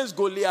battle against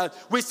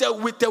Goliath with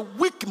a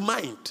weak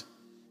mind.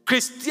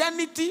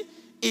 Christianity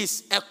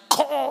is a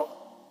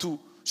call to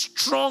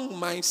strong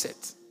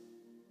mindset.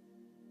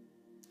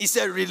 It's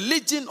a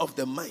religion of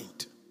the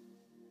mind.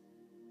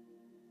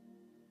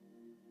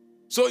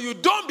 So you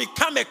don't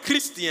become a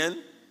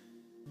Christian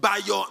by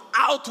your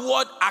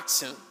outward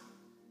action.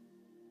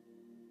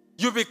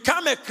 You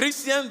become a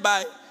Christian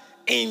by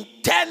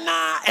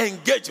internal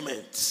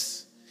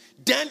engagement.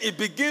 Then it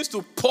begins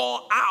to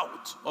pour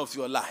out of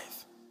your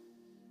life.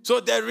 So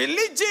the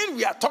religion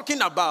we are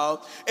talking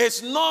about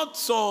is not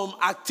some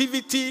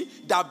activity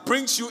that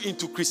brings you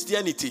into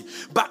Christianity,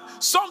 but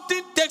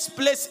something takes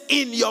place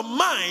in your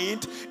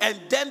mind, and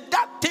then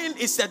that thing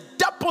is a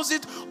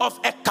deposit of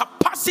a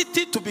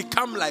capacity to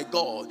become like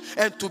God,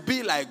 and to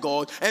be like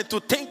God, and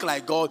to think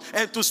like God,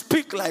 and to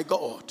speak like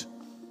God.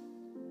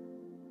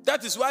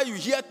 That is why you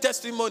hear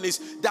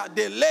testimonies that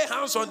they lay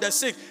hands on the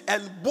sick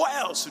and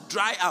boils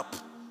dry up.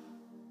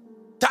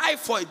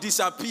 Typhoid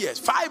disappears.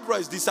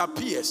 Fibroids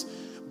disappears.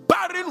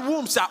 Barren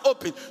wombs are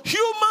open.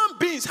 Human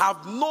beings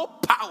have no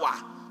power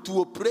to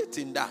operate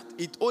in that.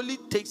 It only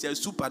takes a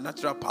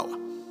supernatural power.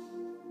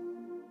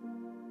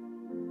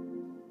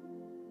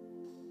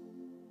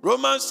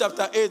 Romans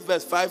chapter 8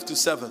 verse 5 to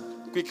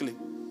 7. Quickly.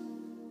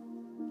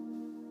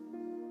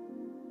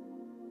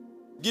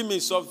 Give me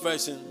a soft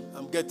version.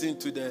 I'm getting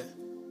to the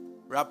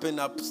wrapping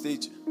up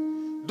stage.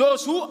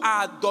 Those who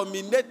are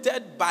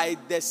dominated by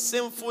the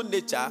sinful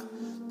nature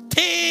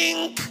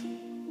think.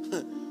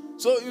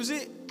 So you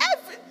see,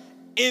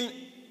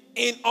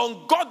 in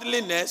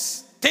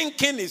ungodliness,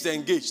 thinking is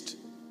engaged.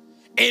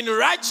 In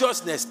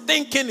righteousness,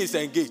 thinking is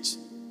engaged.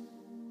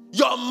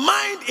 Your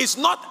mind is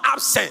not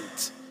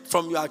absent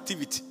from your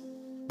activity.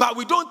 But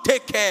we don't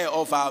take care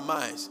of our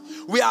minds.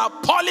 We are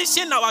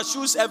polishing our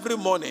shoes every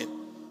morning,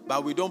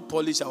 but we don't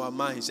polish our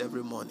minds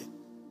every morning.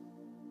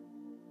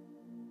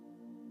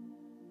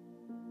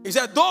 He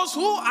said, those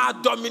who are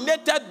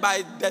dominated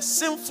by the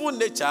sinful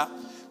nature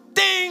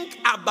think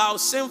about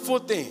sinful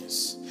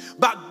things.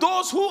 But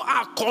those who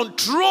are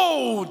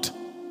controlled,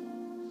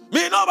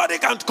 nobody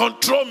can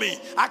control me.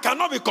 I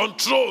cannot be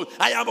controlled.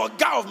 I am a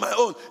guy of my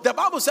own. The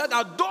Bible said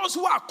that those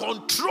who are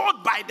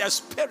controlled by the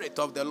Spirit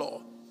of the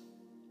Lord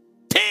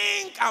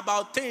think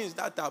about things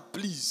that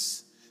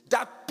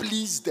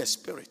please the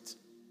Spirit.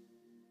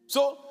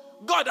 So,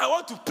 God, I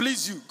want to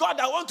please you. God,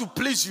 I want to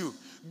please you.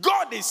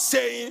 God is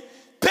saying,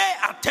 pay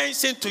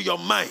attention to your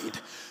mind.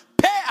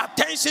 Pay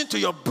attention to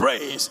your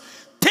brains.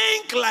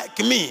 Think like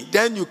me,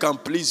 then you can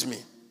please me.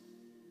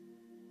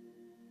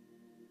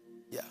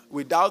 Yeah,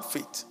 without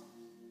faith,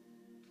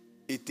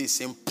 it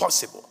is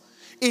impossible.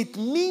 It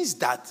means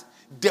that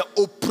the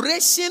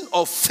operation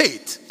of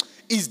faith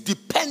is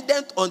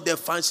dependent on the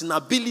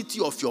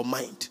functionality of your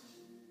mind.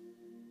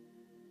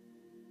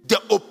 The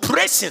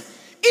operation,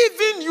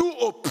 even you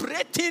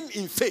operating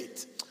in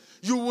faith,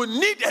 you will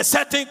need a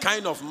certain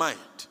kind of mind.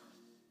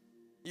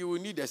 You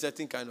will need a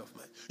certain kind of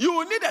mind. You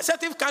will need a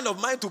certain kind of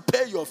mind to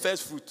pay your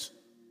first fruit.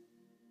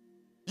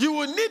 You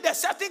will need a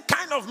certain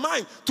kind of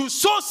mind to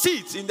sow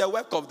seeds in the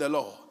work of the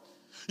Lord.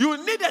 You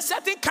will need a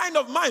certain kind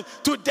of mind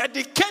to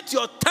dedicate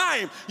your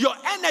time, your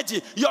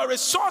energy, your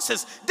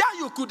resources that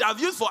you could have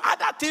used for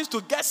other things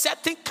to get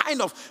certain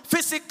kind of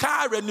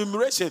physical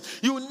remuneration.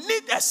 You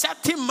need a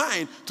certain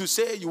mind to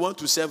say you want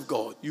to serve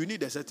God. You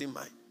need a certain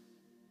mind.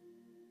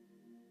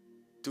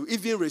 To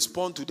even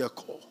respond to the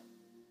call,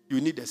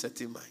 you need a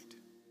certain mind.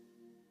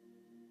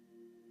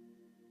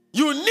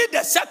 You need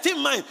a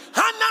certain mind.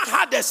 Hannah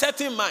had a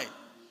certain mind.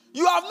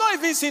 You have not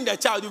even seen the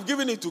child. You've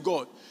given it to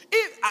God.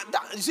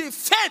 You see,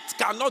 faith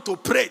cannot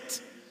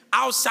operate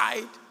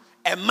outside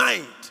a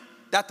mind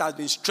that has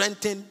been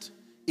strengthened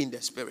in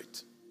the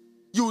Spirit.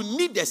 You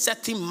need a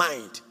certain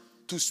mind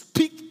to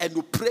speak and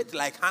operate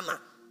like Hannah.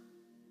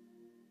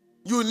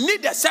 You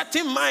need a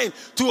certain mind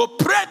to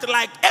operate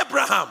like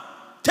Abraham.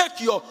 Take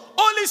your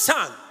only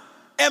son.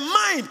 A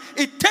mind,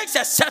 it takes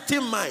a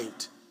certain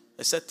mind.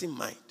 A certain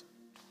mind.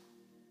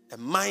 A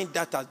mind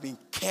that has been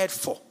cared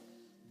for.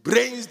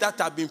 Brains that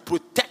have been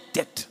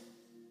protected.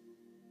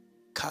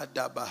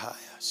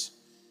 Kadabahayas.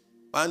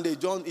 One day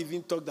John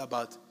even talked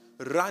about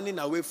running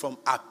away from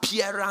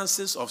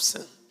appearances of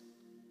sin.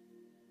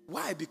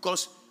 Why?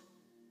 Because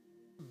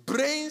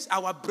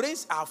our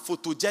brains are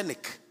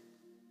photogenic.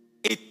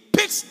 It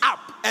picks up,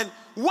 and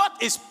what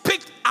is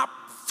picked up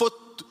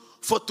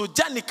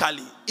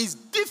photogenically is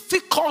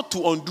difficult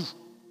to undo.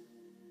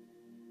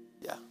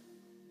 Yeah.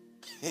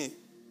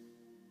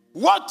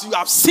 What you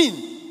have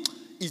seen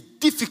is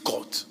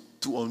difficult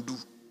to undo.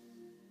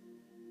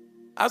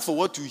 As for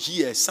what you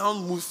hear,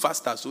 sound moves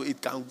faster so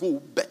it can go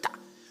better.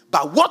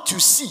 But what you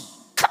see,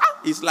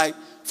 is like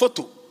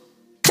photo.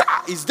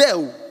 Is there.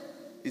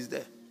 Is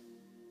there.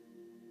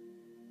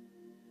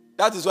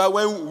 That is why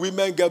when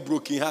women get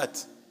broken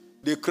heart,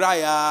 they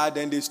cry,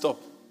 then they stop.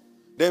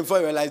 Then before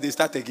you realize, they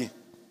start again.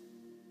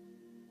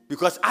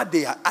 Because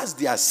as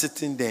they are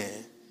sitting there,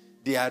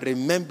 they are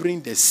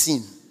remembering the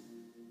scene.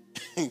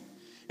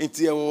 It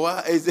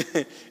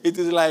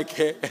is like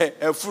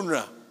a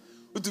funeral.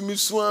 Then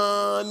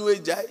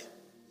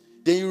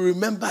you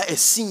remember a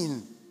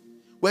scene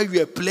where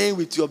you are playing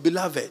with your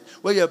beloved,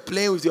 where you are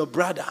playing with your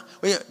brother,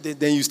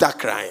 then you start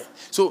crying.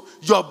 So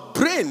your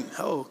brain,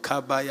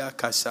 kabaya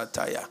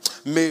kashataya.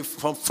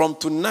 From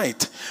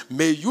tonight,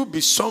 may you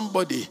be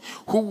somebody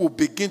who will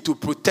begin to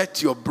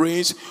protect your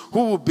brains,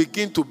 who will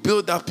begin to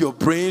build up your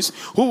brains,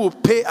 who will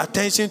pay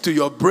attention to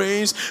your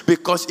brains,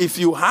 because if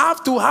you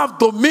have to have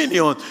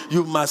dominion,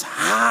 you must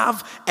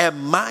have a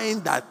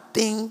mind that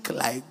thinks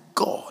like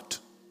God.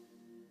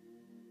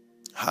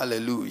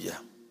 Hallelujah.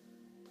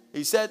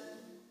 He said,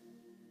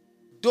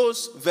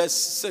 verse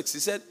 6, he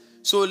said,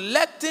 so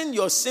letting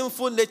your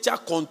sinful nature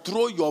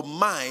control your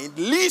mind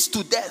leads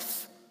to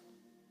death.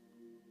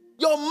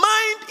 Your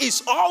mind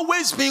is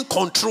always being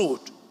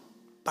controlled.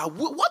 But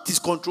what is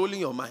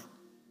controlling your mind?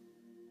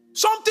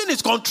 Something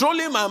is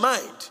controlling my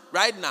mind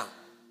right now.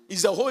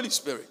 It's the Holy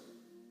Spirit.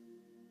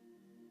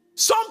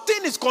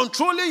 Something is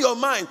controlling your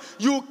mind.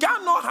 You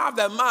cannot have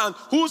a man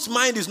whose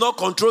mind is not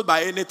controlled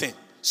by anything.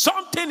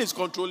 Something is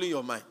controlling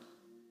your mind.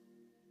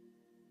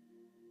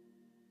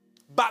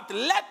 But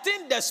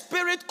letting the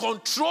Spirit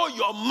control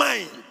your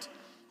mind.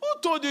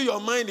 Who told you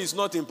your mind is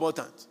not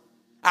important?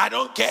 I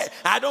don't care.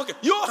 I don't care.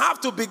 You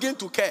have to begin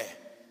to care.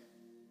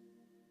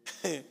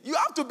 You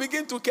have to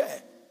begin to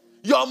care.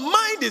 Your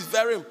mind is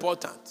very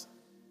important.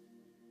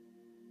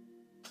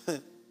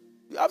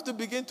 You have to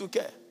begin to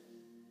care.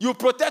 You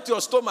protect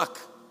your stomach.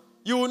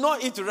 You will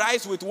not eat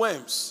rice with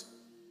worms.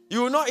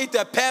 You will not eat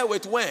a pear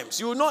with worms.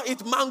 You will not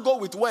eat mango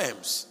with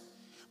worms.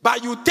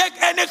 But you take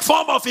any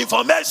form of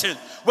information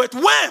with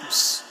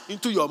worms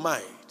into your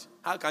mind.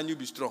 How can you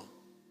be strong?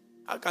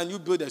 How can you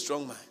build a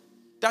strong mind?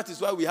 That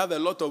is why we have a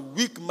lot of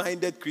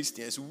weak-minded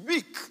Christians.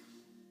 Weak.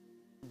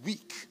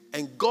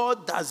 And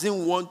God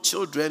doesn't want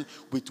children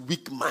with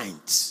weak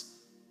minds.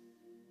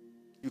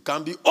 You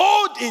can be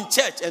old in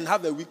church and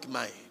have a weak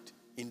mind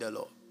in the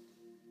Lord.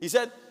 He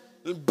said,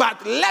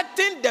 but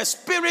letting the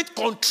Spirit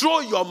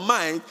control your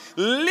mind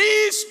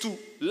leads to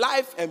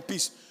life and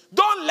peace.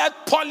 Don't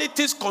let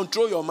politics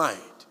control your mind.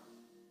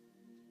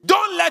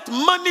 Don't let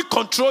money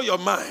control your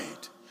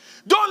mind.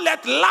 Don't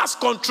let lust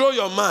control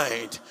your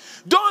mind.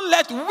 Don't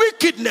let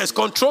wickedness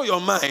control your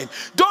mind.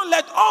 Don't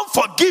let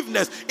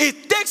unforgiveness.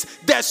 It takes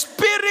the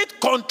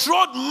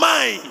Spirit-controlled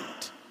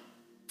mind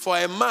for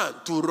a man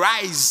to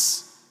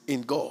rise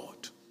in God.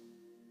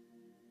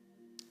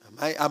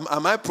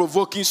 Am I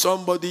provoking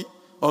somebody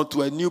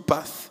onto a new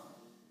path?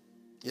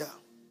 Yeah.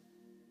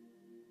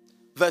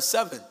 Verse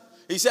 7.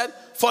 He said,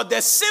 for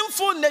the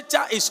sinful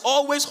nature is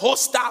always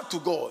hostile to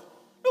God.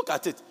 Look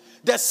at it.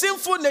 The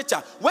sinful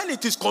nature, when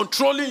it is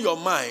controlling your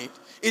mind,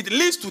 it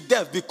leads to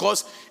death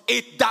because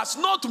it does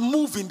not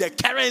move in the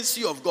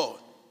currency of God.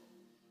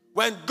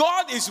 When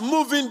God is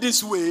moving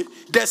this way,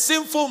 the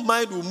sinful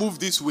mind will move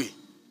this way.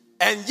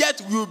 And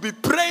yet we will be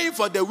praying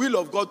for the will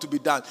of God to be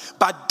done.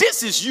 But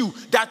this is you,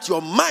 that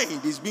your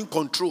mind is being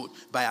controlled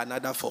by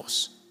another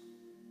force.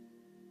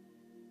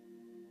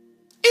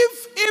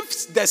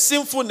 If the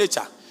sinful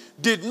nature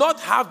did not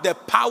have the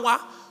power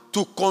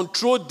to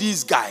control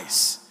these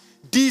guys,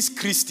 these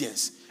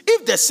Christians,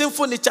 if the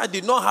sinful nature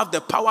did not have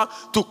the power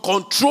to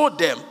control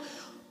them,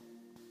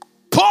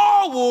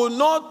 Paul will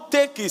not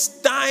take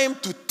his time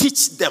to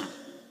teach them.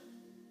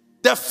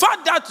 The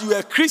fact that you are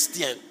a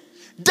Christian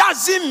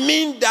doesn't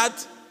mean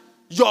that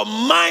your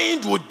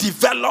mind will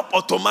develop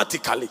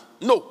automatically.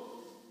 No.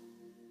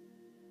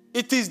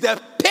 It is the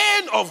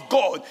pain of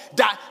God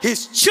that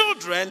his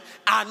children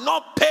are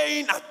not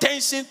paying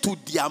attention to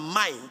their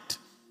mind.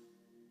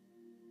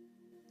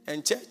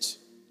 And church,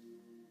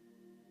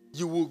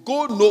 you will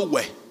go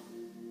nowhere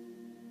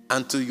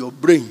until your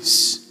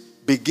brains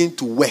begin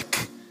to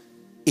work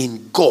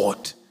in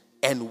God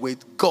and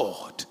with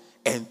God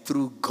and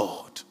through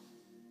God.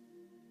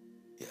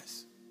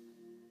 Yes.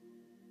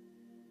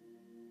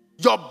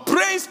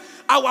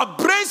 Our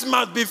brains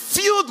must be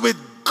filled with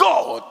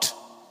God.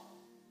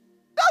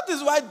 That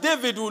is why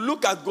David will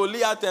look at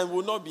Goliath and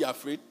will not be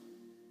afraid.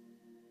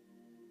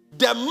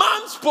 The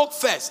man spoke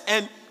first.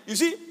 And you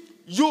see,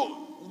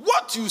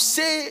 what you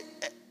say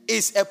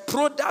is a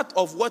product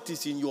of what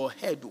is in your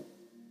head.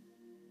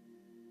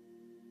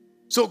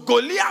 So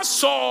Goliath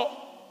saw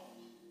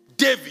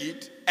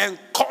David and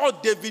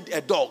called David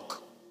a dog.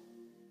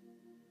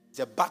 It's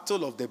a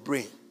battle of the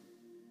brain.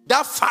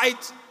 That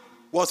fight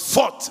was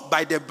fought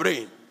by the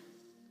brain.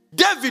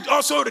 David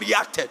also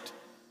reacted.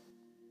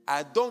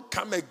 I don't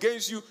come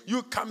against you.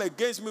 You come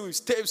against me with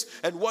staves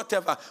and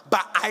whatever.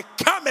 But I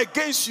come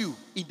against you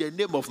in the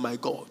name of my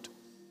God.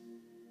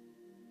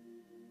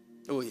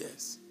 Oh,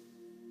 yes.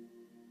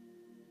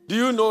 Do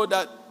you know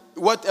that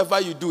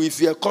whatever you do,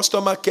 if you're a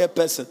customer care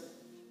person,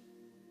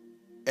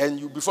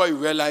 and before you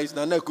realize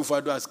Nana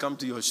Akufo-Addo has come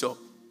to your shop,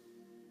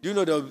 do you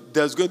know that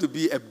there's going to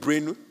be a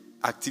brain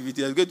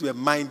activity, there's going to be a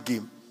mind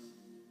game?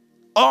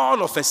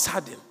 All of a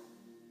sudden,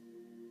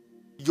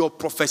 your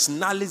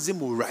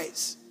professionalism will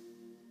rise.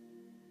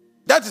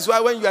 That is why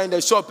when you are in the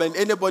shop and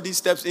anybody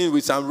steps in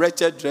with some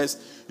wretched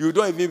dress, you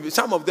don't even,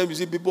 some of them you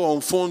see people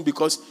on phone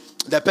because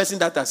the person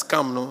that has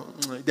come,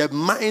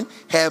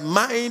 her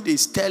mind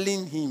is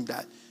telling him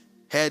that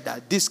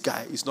this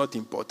guy is not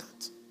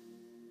important.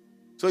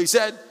 So he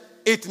said,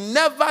 it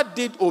never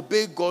did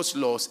obey God's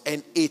laws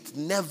and it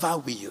never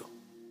will.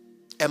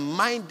 A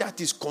mind that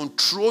is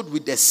controlled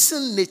with the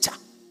sin nature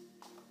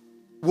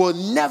will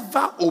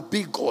never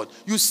obey God.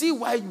 You see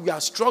why we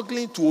are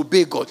struggling to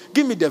obey God.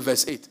 Give me the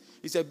verse 8.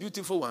 It's a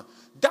beautiful one.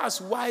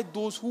 That's why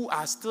those who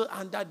are still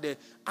under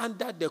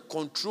the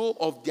control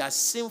of their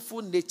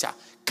sinful nature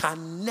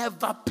can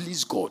never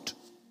please God.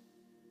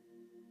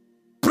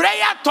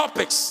 Prayer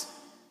topics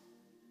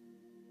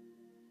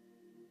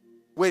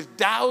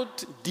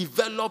without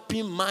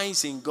developing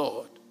minds in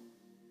God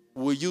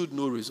will yield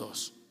no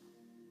resource.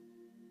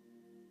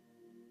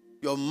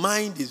 Your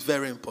mind is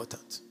very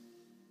important.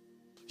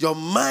 Your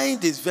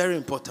mind is very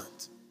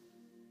important.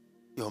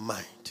 Your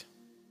mind.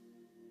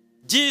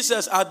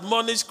 Jesus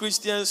admonished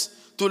Christians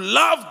to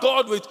love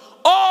God with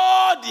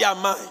all their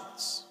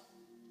minds.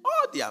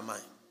 All their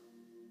mind.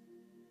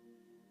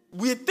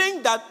 We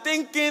think that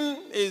thinking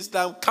is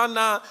the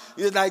carnal,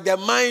 like the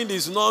mind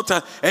is not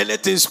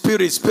anything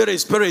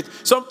spirit.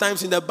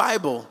 Sometimes in the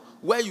Bible,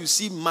 where you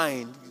see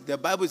mind, the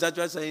Bible is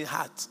actually saying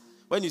heart.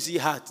 When you see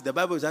heart, the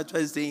Bible is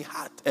actually saying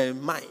heart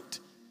and mind.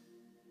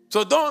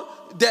 So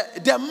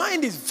the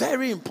mind is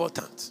very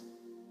important.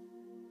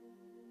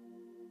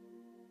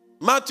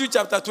 Matthew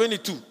chapter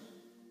 22,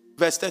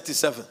 verse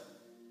 37.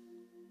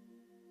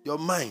 Your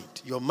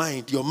mind, your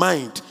mind, your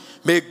mind.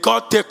 May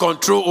God take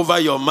control over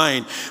your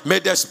mind. May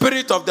the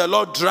Spirit of the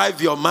Lord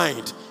drive your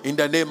mind in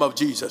the name of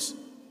Jesus.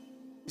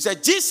 He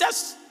said,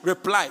 Jesus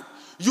replied,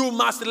 you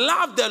must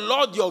love the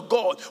Lord your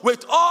God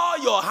with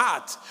all your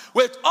heart,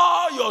 with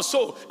all your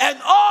soul, and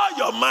all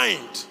your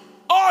mind.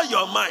 All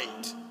your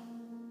mind.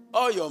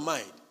 All your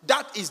mind.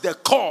 That is the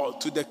call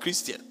to the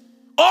Christian.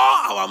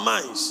 All our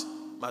minds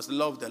must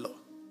love the Lord.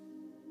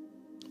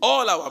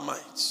 All our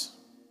minds.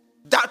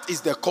 That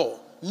is the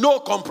call. No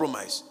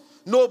compromise.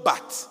 No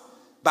but.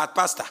 But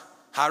pastor,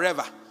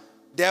 however,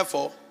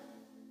 therefore,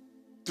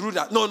 through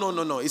that.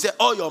 No. He said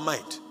all your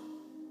mind.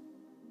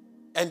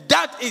 And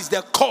that is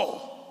the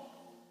call.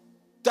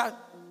 That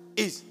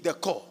is the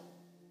call.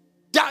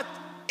 That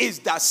is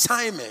the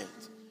assignment.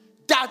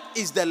 That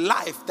is the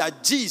life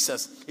that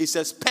Jesus is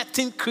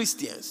expecting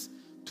Christians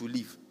to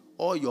live.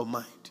 All your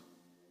mind.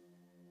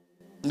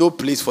 No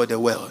place for the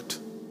world.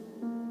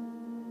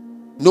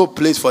 No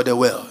place for the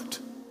world.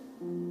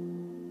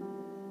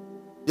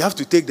 You have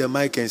to take the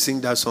mic and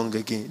sing that song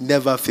again.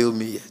 Never fail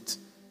me yet.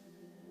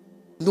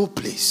 No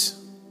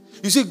place.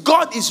 You see,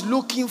 God is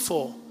looking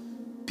for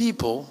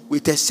people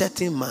with a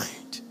certain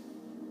mind.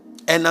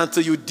 And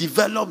until you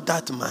develop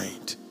that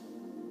mind,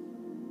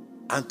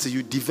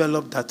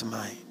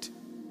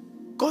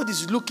 God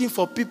is looking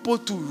for people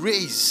to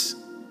raise.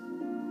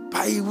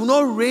 But He will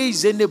not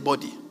raise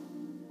anybody.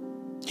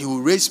 He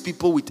will raise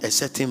people with a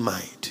certain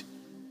mind.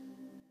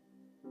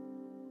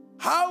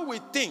 How we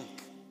think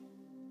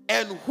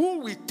and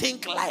who we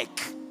think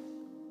like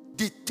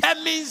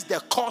determines the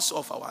course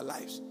of our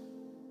lives.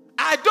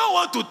 I don't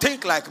want to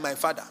think like my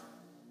father.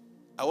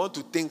 I want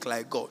to think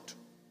like God.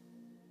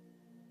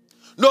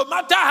 No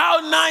matter how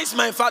nice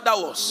my father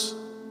was,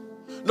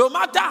 no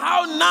matter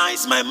how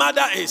nice my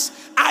mother is,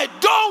 I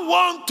don't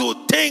want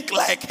to think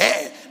like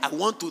her. I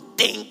want to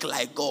think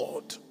like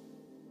God.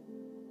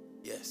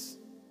 Yes.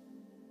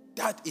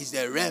 That is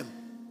the realm.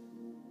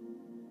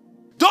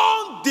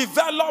 Don't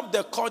develop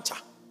the culture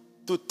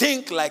to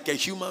think like a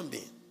human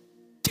being.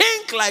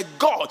 Think like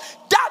God.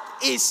 That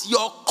is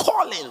your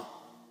calling.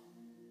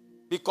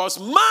 Because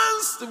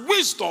man's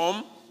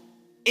wisdom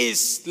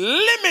is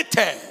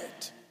limited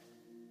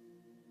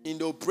in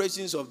the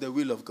operations of the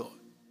will of God.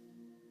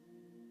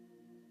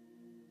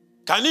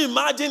 Can you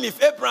imagine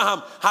if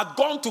Abraham had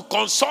gone to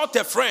consult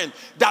a friend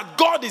that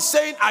God is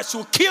saying, I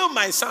should kill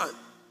my son?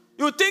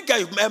 You think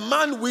a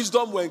man's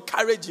wisdom will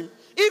encourage him?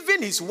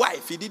 Even his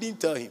wife, he didn't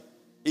tell him.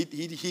 He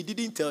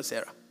didn't tell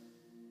Sarah.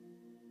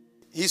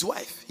 His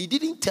wife, he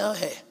didn't tell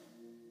her.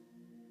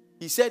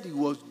 He said he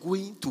was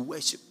going to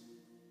worship.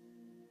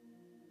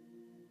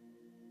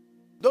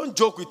 Don't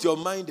joke with your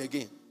mind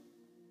again.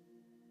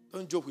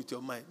 Don't joke with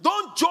your mind.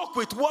 Don't joke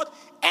with what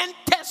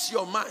enters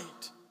your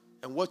mind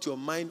and what your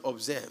mind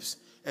observes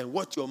and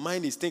what your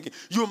mind is thinking.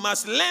 You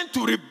must learn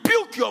to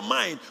rebuke your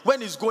mind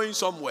when it's going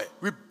somewhere.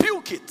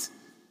 Rebuke it.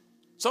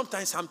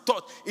 Sometimes I'm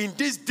taught in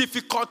these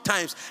difficult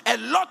times, a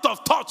lot of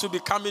thoughts will be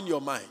coming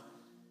your mind.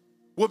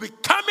 Will be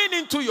coming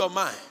into your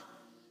mind.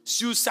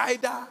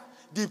 Suicidal,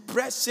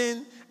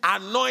 depression,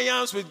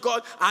 annoyance with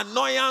God,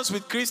 annoyance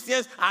with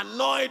Christians,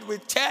 annoyed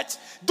with church.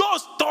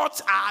 Those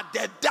thoughts are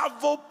the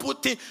devil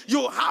putting.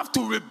 You have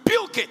to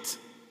rebuke it.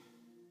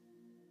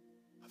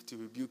 You have to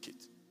rebuke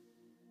it.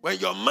 When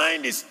your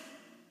mind is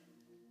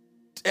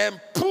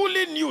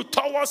pulling you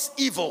towards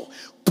evil,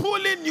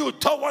 pulling you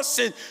towards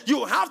sin,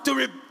 you have to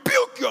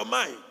rebuke your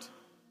mind.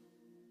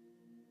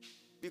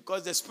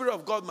 Because the Spirit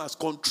of God must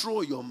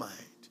control your mind.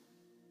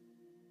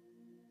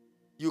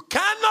 You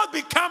cannot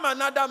become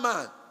another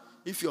man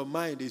if your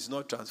mind is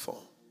not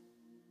transformed.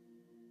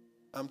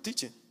 I'm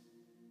teaching.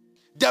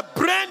 The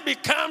brain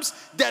becomes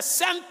the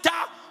center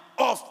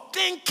of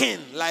thinking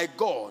like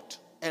God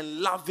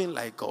and loving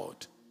like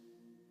God.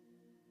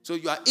 So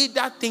you are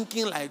either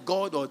thinking like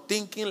God or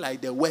thinking like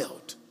the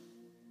world.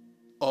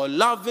 Or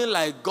loving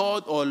like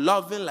God or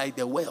loving like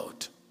the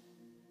world.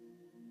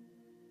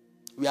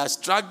 We are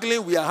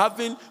struggling. We are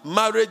having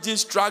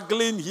marriages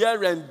struggling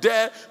here and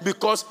there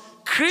because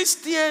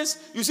Christians,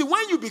 you see,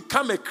 when you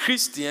become a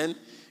Christian,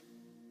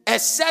 a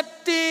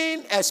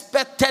certain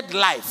expected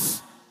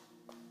life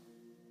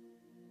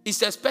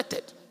is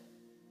expected.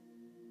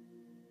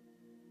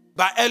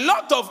 But a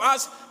lot of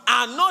us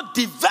are not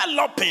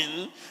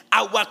developing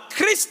our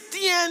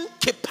Christian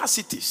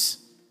capacities.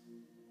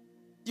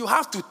 You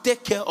have to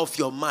take care of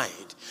your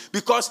mind.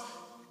 Because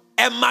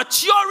a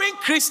maturing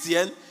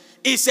Christian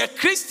is a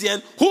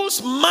Christian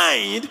whose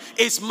mind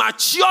is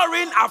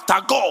maturing after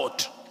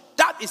God.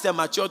 That is a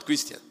matured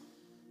Christian.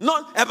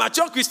 Not a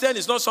mature Christian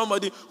is not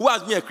somebody who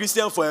has been a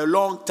Christian for a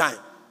long time.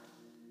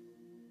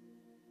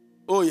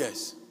 Oh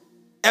yes.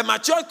 A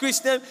mature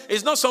Christian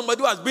is not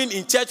somebody who has been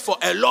in church for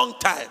a long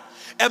time.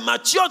 A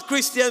matured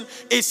Christian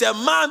is a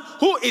man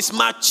who is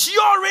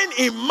maturing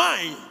in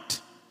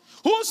mind,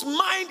 whose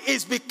mind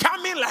is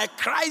becoming like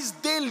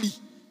Christ daily.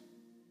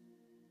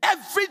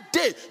 Every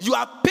day you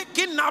are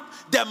picking up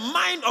the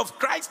mind of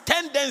Christ's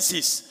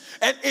tendencies.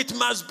 And it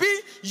must be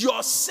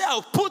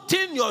yourself,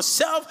 putting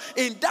yourself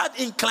in that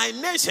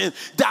inclination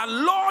that,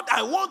 Lord,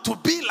 I want to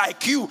be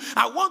like you.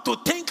 I want to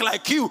think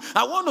like you.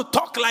 I want to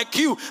talk like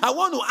you. I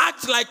want to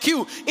act like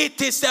you.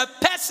 It is a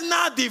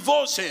personal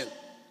devotion.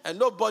 And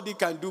nobody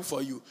can do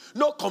for you.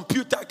 No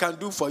computer can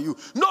do for you.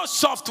 No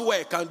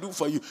software can do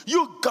for you.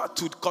 You got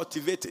to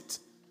cultivate it.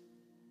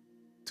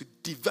 To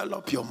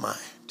develop your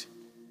mind.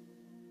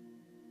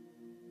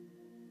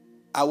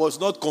 I was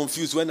not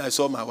confused when I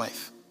saw my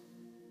wife.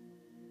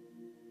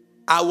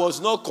 I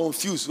was not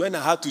confused when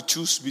I had to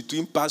choose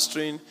between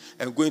pastoring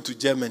and going to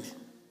Germany.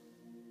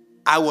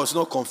 I was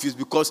not confused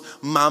because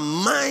my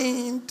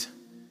mind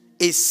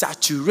is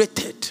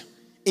saturated,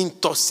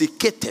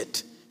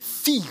 intoxicated,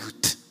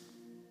 filled,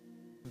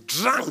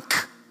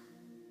 drunk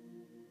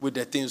with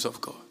the things of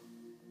God.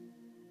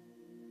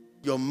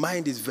 Your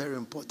mind is very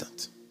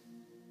important.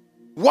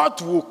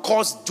 What will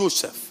cause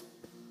Joseph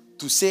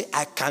to say,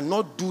 I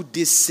cannot do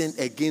this sin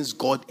against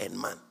God and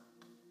man?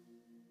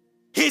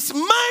 His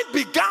mind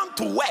began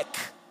to work.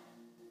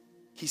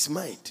 His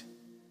mind.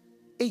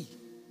 Hey,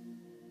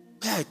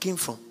 where I came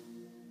from,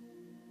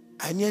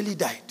 I nearly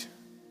died.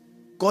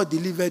 God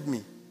delivered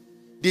me.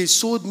 They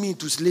sold me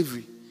into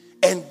slavery.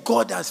 And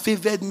God has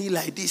favored me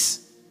like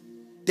this.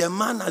 The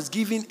man has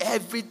given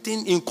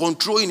everything in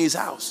control in his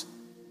house,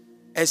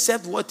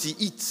 except what he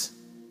eats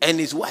and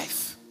his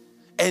wife.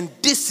 And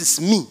this is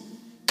me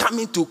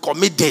coming to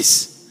commit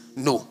this.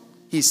 No,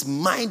 his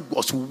mind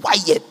was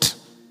wired.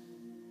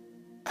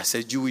 As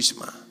a Jewish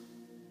man,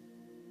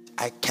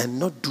 I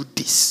cannot do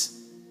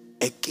this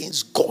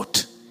against God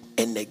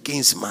and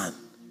against man.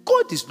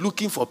 God is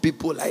looking for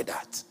people like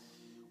that.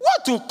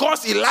 What will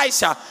cause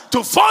Elisha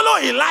to follow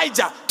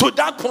Elijah to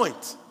that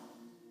point?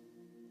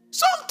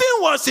 Something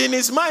was in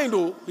his mind,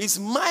 though. His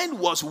mind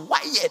was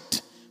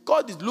wired.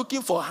 God is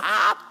looking for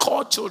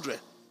hardcore children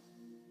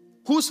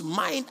whose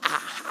mind are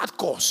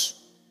hardcore.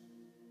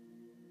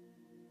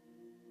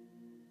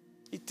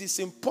 It is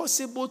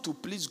impossible to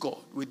please God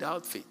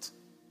without faith.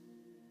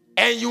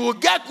 And you will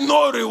get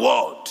no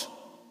reward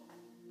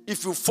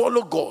if you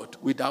follow God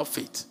without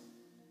faith.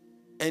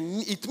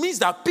 And it means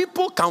that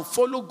people can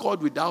follow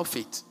God without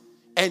faith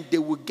and they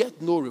will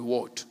get no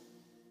reward.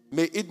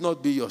 May it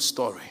not be your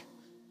story.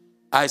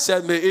 I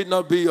said, may it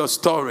not be your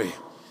story.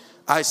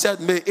 I said,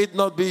 may it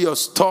not be your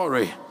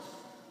story.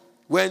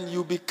 When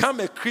you become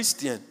a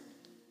Christian,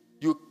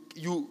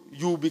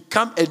 you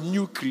become a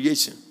new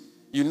creation.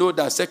 You know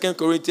that 2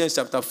 Corinthians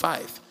chapter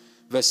 5,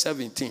 verse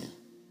 17.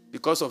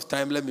 Because of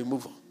time, let me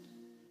move on.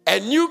 A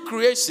new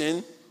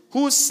creation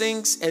who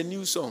sings a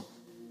new song.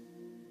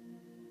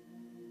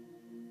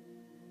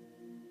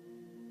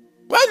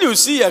 When you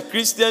see a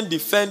Christian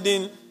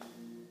defending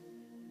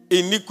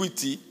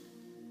iniquity,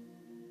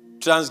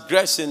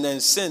 transgression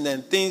and sin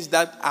and things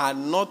that are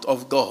not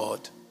of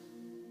God,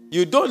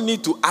 you don't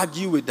need to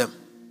argue with them.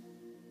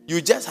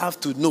 You just have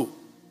to know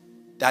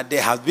that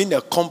there has been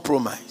a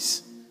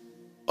compromise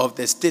of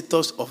the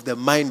status of the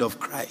mind of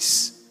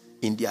Christ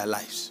in their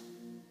lives.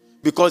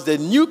 Because the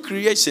new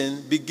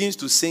creation begins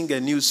to sing a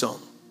new song.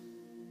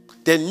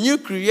 The new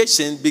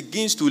creation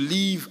begins to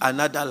live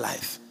another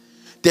life.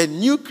 The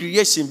new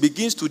creation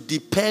begins to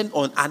depend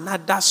on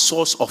another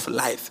source of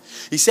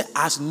life. He said,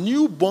 as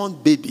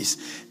newborn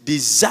babies,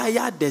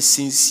 desire the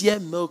sincere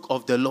milk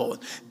of the Lord,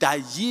 that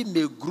ye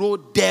may grow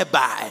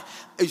thereby.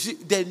 You see,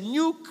 the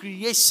new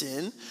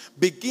creation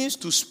begins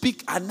to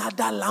speak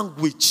another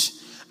language.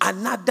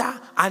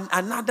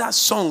 Another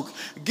song.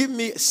 Give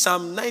me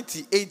Psalm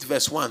 98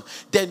 verse 1.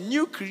 The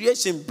new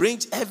creation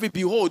brings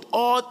behold,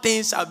 all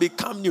things have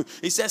become new.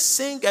 It says,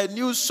 sing a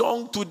new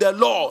song to the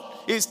Lord.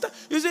 You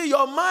see,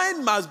 your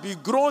mind must be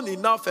grown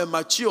enough and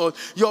matured.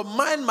 Your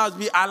mind must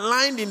be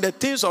aligned in the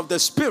things of the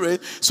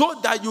Spirit so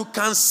that you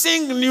can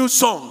sing new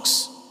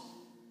songs.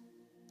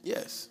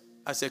 Yes,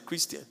 as a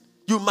Christian,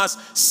 you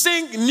must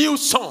sing new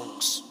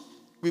songs.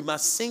 We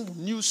must sing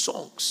new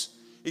songs.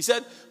 He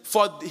said,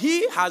 for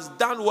he has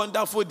done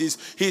wonderful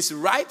deeds. His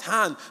right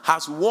hand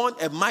has won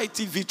a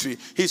mighty victory.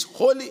 His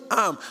holy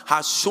arm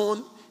has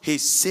shown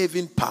his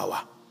saving power.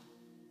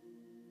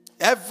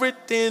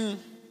 Everything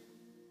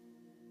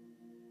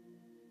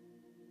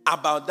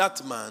about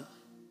that man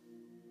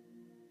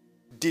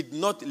did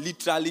not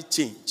literally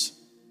change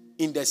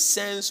in the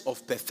sense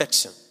of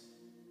perfection.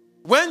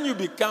 When you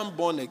become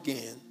born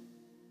again,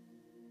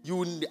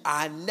 you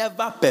are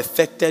never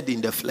perfected in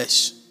the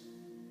flesh.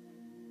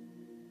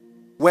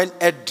 When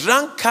a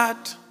drunkard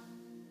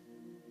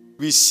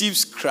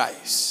receives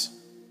Christ,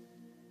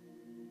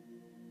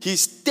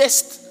 his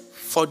taste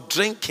for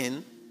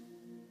drinking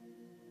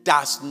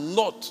does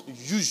not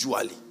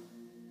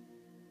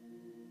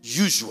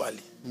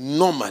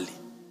normally,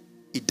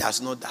 it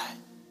does not die.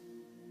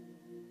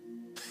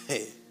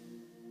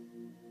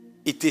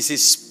 It is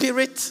his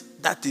spirit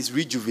that is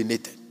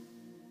rejuvenated.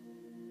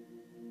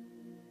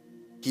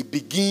 He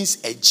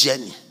begins a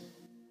journey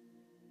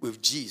with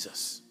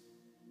Jesus.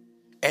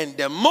 And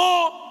the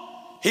more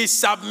he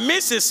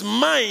submits his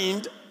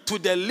mind to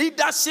the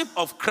leadership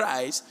of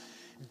Christ,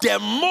 the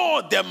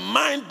more the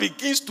mind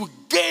begins to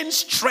gain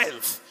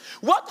strength.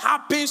 What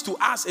happens to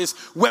us is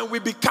when we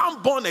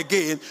become born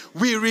again,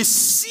 we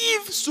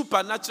receive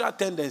supernatural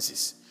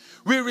tendencies.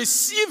 We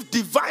receive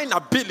divine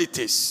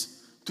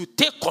abilities to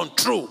take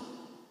control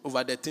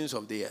over the things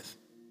of the earth.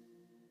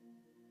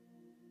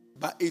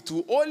 But it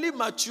will only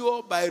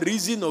mature by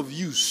reason of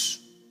use.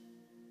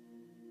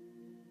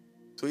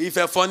 So if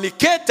a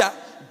fornicator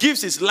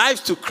gives his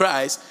life to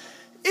Christ,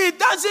 it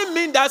doesn't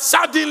mean that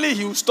suddenly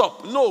he will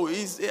stop. No,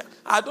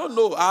 I don't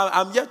know.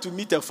 I'm yet to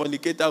meet a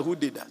fornicator who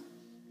did that.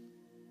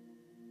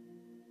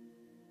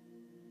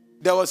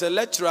 There was a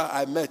lecturer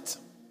I met.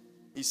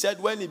 He said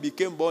when he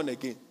became born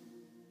again,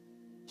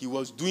 he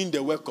was doing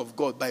the work of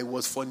God, but he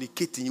was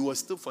fornicating. He was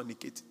still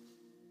fornicating.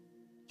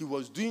 He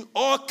was doing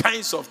all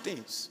kinds of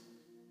things.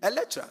 A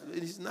lecturer.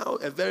 He's now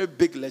a very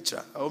big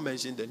lecturer. I won't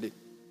mention the name.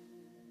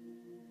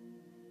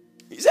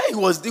 He said he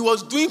was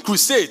doing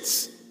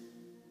crusades,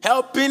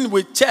 helping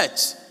with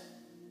church.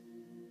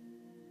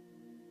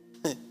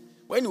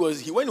 When he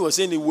was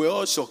saying it, we were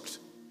all shocked.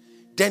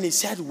 Then he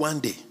said one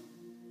day,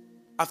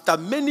 after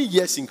many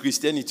years in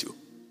Christianity,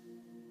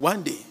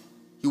 one day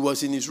he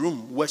was in his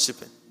room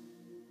worshiping.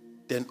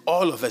 Then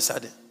all of a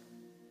sudden,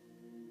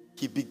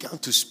 he began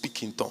to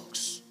speak in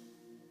tongues.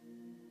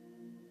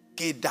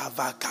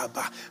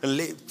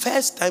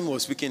 First time he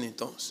was speaking in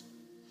tongues.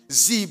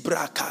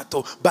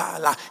 Zibrakato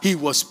Bala. He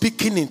was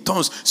speaking in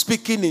tongues,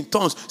 speaking in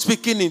tongues,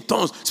 speaking in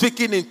tongues,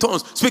 speaking in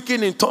tongues,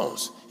 speaking in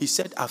tongues. He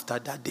said after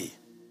that day,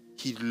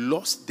 he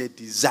lost the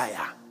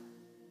desire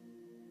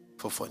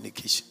for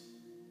fornication.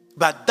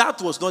 But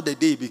that was not the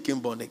day he became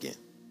born again.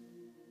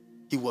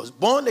 He was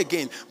born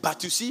again.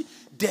 But you see,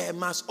 there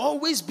must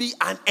always be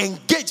an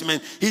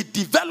engagement. He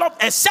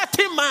developed a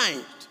certain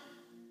mind.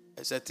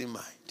 A certain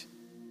mind.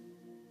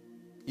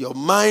 Your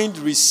mind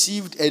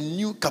received a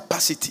new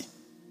capacity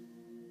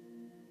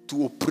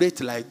to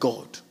operate like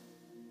God.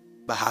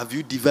 But have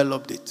you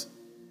developed it?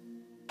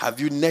 Have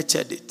you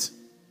nurtured it?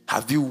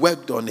 Have you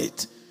worked on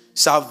it?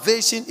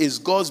 Salvation is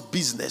God's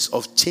business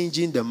of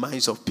changing the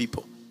minds of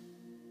people.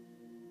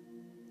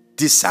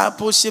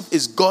 Discipleship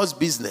is God's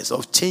business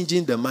of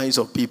changing the minds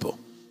of people.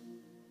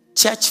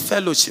 Church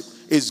fellowship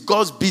is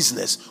God's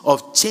business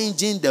of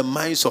changing the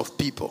minds of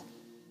people.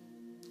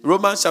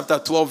 Romans chapter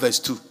 12 verse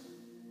 2.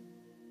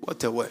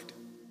 What a word.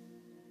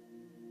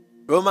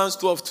 Romans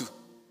 12:2.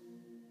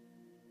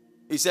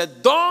 He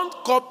said, don't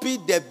copy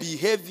the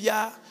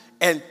behavior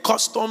and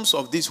customs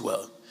of this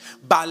world,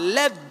 but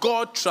let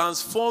God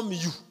transform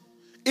you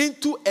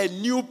into a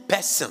new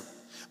person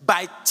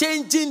by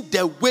changing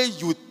the way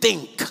you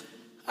think.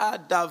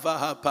 Let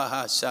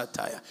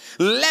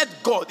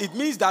God, it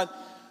means that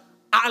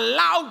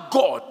allow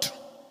God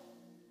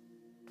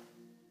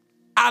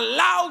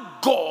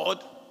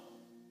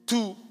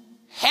to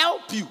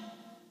help you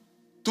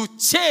to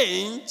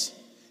change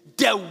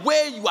the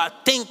way you are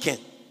thinking.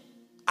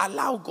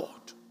 Allow God.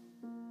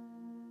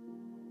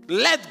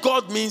 Let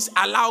God means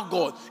allow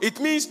God. It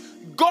means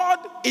God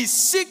is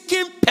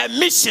seeking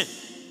permission.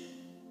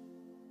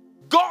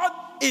 God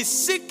is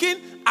seeking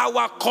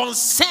our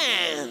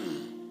consent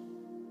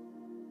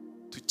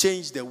to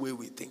change the way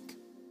we think.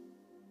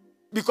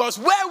 Because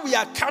where we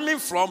are coming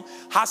from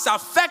has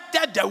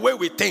affected the way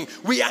we think.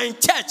 We are in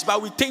church,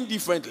 but we think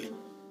differently.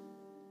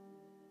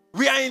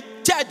 We are in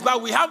church,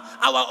 but we have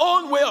our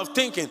own way of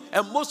thinking.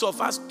 And most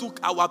of us took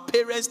our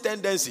parents'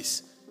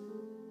 tendencies.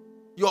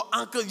 Your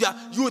uncle,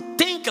 you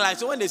think like,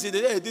 so when they say,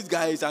 hey, this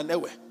guy is an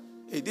ewe.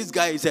 Hey, this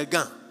guy is a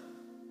gun.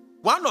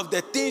 One of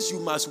the things you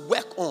must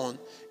work on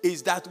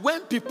is that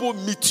when people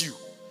meet you,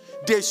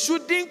 they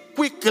shouldn't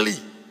quickly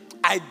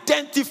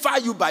identify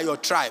you by your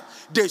tribe.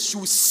 They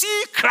should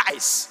see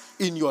Christ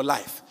in your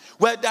life.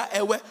 Whether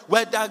Ewe,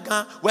 whether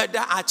Gan,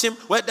 whether Achim,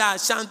 whether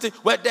Ashanti,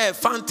 whether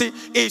Efanti,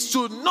 it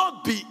should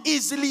not be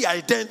easily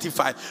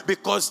identified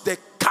because the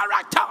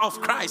character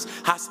of Christ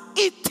has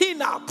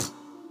eaten up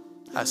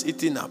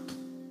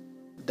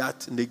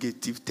that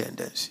negative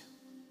tendency.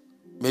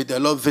 May the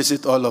Lord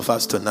visit all of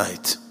us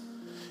tonight.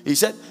 He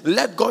said,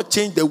 let God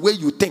change the way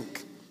you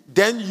think.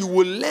 Then you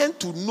will learn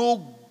to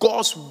know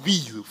God's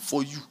will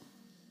for you.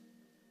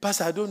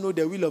 Pastor, I don't know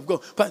the will of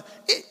God. But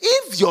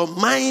if your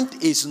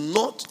mind is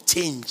not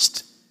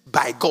changed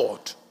by God,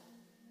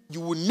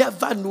 you will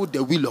never know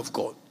the will of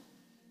God.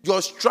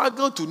 Your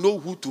struggle to know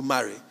who to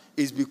marry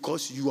is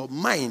because your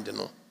mind,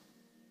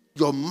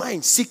 your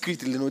mind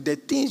secretly, the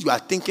things you are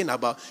thinking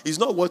about is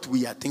not what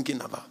we are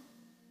thinking about.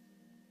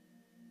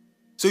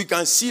 So you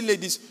can see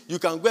ladies, you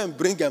can go and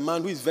bring a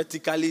man who is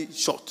vertically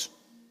short.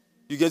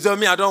 You can tell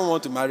me, I don't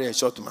want to marry a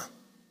short man.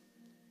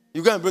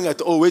 You go and bring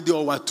it, wait, they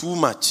are too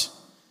much.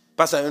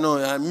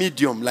 Pastor,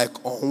 medium, like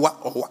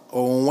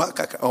look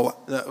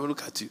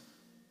at you.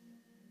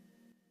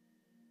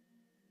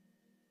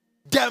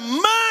 The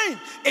mind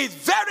is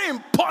very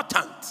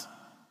important.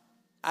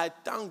 I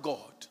thank God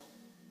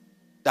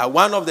that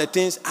one of the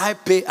things I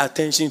pay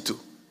attention to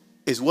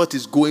is what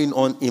is going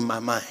on in my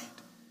mind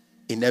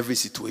in every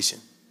situation.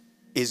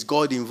 Is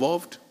God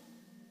involved?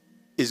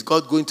 Is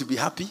God going to be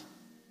happy?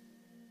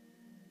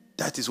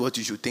 That is what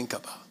you should think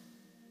about.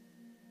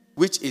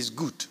 Which is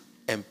good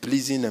and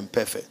pleasing and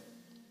perfect.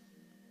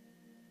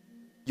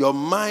 Your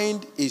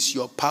mind is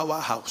your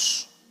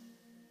powerhouse.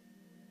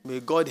 May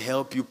God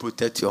help you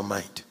protect your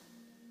mind.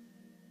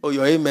 Oh,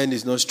 your amen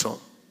is not strong.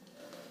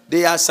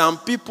 There are some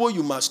people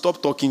you must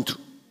stop talking to.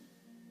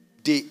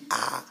 They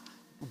are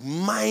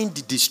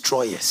mind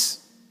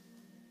destroyers.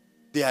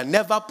 They are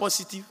never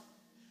positive.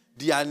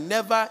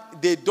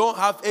 They don't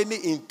have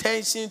any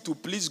intention to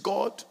please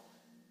God.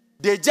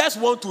 They just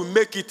want to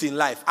make it in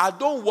life. I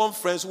don't want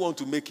friends who want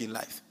to make it in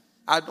life.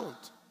 I don't.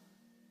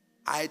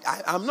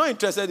 I'm not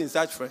interested in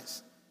such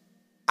friends.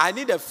 I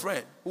need a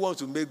friend who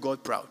wants to make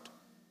God proud.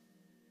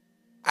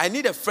 I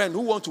need a friend who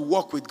wants to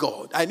walk with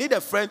God. I need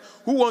a friend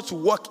who wants to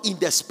walk in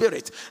the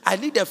spirit. I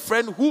need a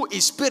friend who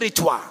is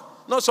spiritual,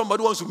 not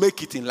somebody who wants to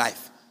make it in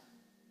life.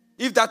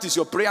 If that is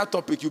your prayer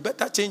topic, you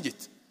better change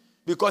it.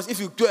 Because if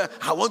you do,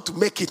 I want to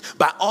make it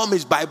by all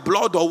means, by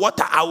blood or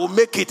water, I will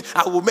make it.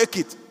 I will make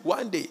it.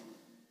 One day,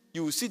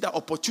 you will see that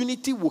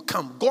opportunity will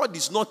come. God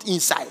is not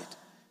inside.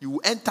 You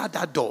will enter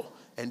that door,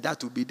 and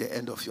that will be the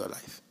end of your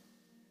life.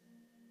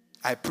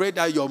 I pray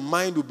that your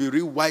mind will be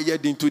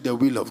rewired into the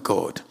will of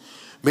God.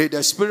 May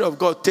the Spirit of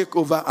God take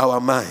over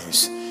our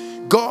minds.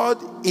 God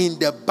in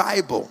the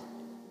Bible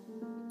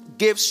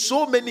gave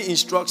so many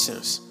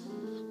instructions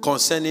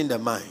concerning the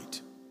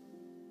mind.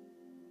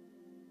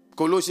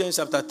 Colossians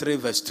chapter 3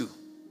 verse 2.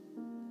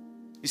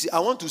 You see, I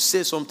want to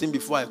say something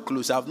before I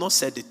close. I have not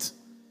said it.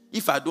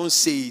 If I don't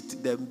say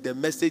it, the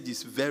message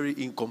is very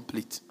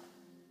incomplete.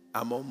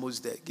 I'm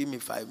almost there. Give me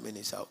 5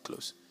 minutes, I'll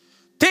close.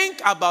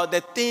 Think about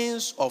the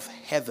things of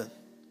heaven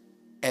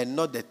and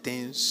not the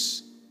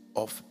things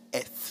of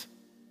earth.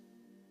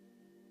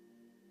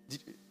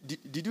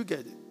 Did you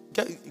get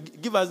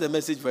it? Give us the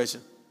message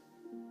version.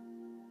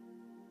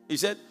 He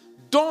said,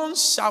 don't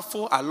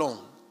shuffle along,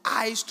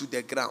 eyes to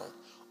the ground.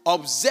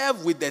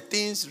 Observe with the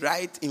things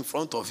right in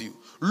front of you.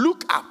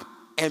 Look up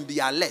and be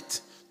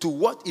alert to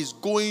what is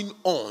going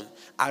on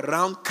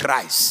around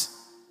Christ.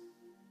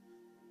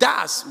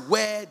 That's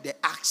where the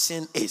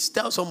action is.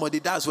 Tell somebody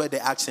that's where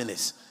the action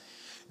is.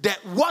 That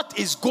what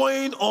is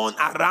going on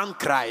around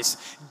Christ,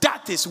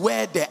 that is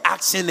where the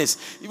action is.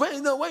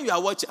 When you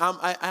are watching,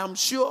 I am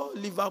sure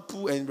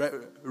Liverpool and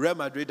Real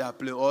Madrid are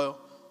playing,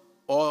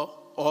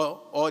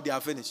 or they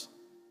are finished.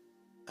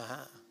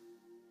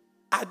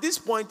 At this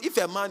point, if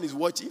a man is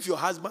watching, if your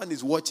husband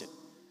is watching,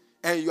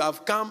 and you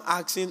have come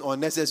asking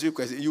unnecessary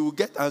questions, you will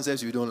get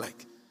answers you don't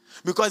like.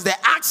 Because the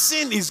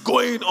action is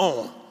going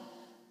on.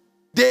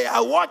 They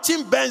are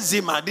watching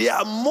Benzema. They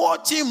are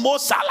watching Mo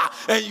Salah.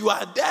 And you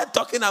are there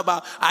talking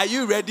about, are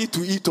you ready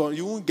to eat on?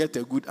 You won't get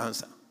a good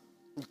answer.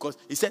 Because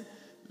he said,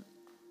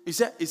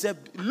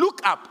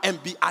 look up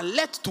and be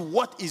alert to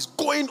what is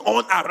going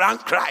on around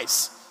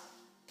Christ.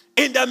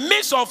 In the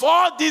midst of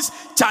all these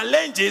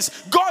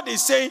challenges, God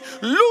is saying,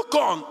 look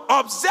on,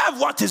 observe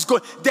what is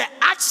going. The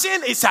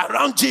action is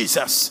around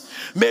Jesus.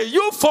 May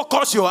you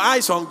focus your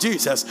eyes on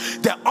Jesus,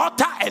 the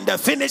author and the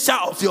finisher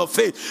of your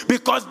faith,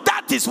 because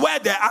that is where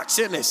the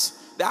action is.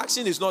 The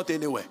action is not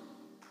anywhere.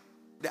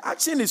 The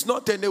action is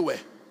not anywhere.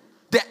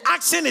 The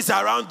action is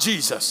around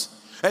Jesus.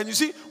 And you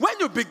see, when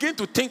you begin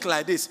to think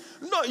like this,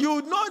 no,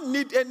 you don't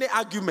need any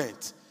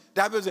argument.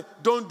 That will say,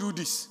 don't do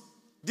this.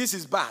 This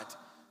is bad.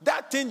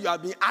 That thing you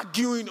have been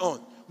arguing on,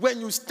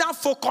 when you start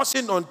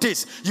focusing on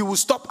this, you will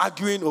stop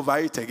arguing over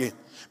it again.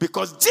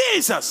 Because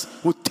Jesus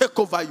will take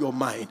over your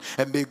mind.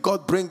 And may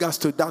God bring us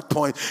to that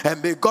point.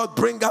 And may God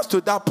bring us to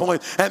that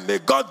point. And may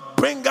God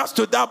bring us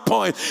to that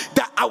point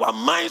that our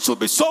minds will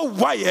be so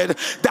wired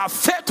that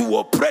faith will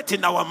operate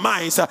in our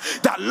minds.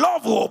 That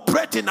love will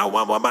operate in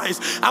our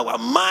minds. Our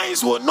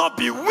minds will not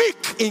be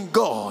weak in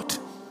God.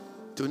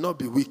 Do not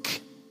be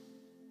weak.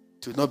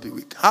 Do not be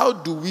weak. How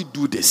do we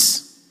do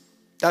this?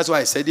 That's why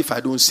I said if I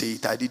don't say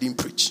it, I didn't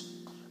preach.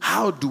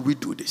 How do we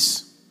do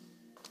this?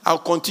 I'll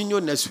continue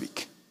next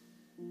week.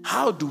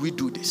 How do we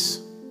do this?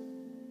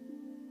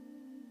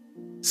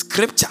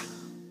 Scripture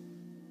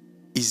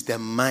is the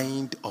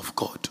mind of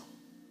God.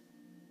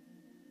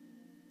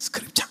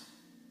 Scripture.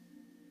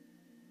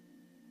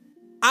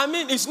 I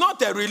mean, it's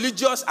not a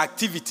religious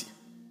activity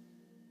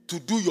to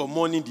do your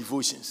morning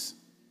devotions.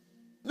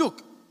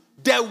 Look,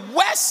 the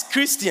worst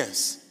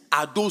Christians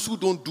are those who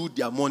don't do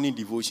their morning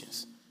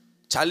devotions.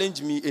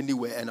 Challenge me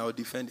anywhere and I'll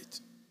defend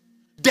it.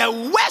 The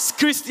worst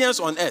Christians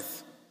on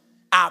earth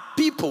are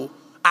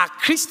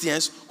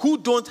Christians who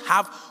don't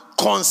have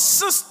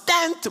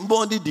consistent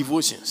morning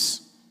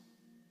devotions.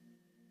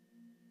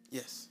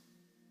 Yes.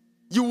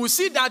 You will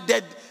see that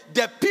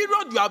the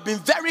period you have been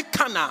very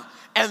carnal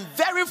and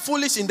very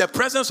foolish in the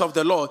presence of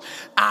the Lord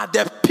are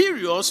the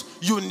periods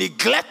you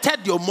neglected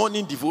your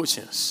morning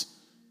devotions.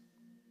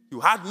 You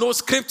had no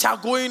scripture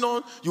going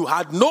on. You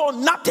had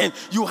nothing.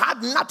 You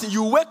had nothing.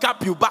 You wake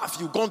up, you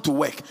bath, you gone to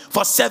work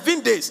for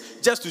 7 days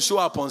just to show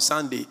up on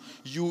Sunday.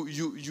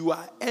 You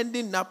are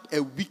ending up a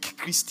weak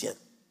Christian.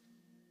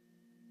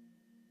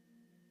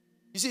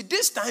 You see,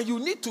 this time you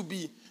need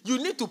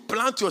to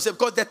plant yourself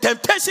because the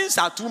temptations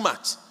are too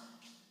much.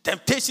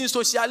 Temptation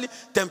socially,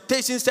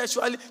 temptation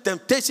sexually,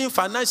 temptation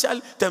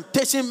financially,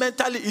 temptation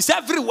mentally. It's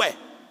everywhere.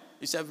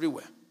 It's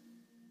everywhere.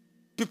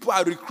 People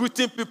are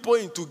recruiting people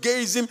into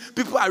gayism.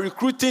 People are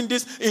recruiting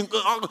this.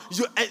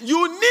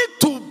 You need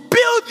to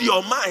build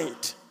your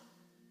mind.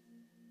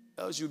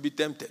 Else you'll be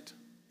tempted.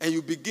 And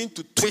you begin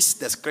to twist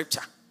the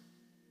scripture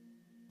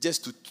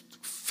just to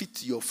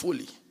fit your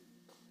folly.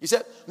 He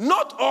said,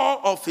 not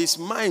all of his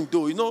mind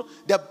though.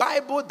 The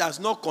Bible does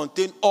not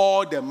contain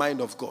all the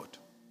mind of God.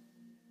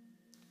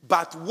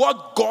 But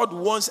what God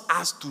wants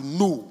us to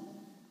know,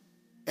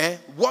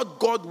 what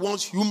God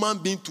wants human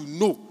beings to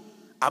know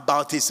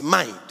about his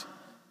mind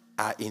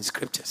are in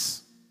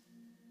scriptures.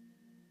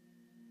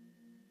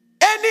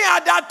 Any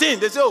other thing,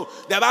 they say,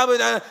 the Bible,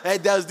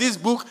 there's this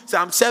book,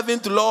 Psalm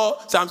 7th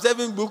law, Psalm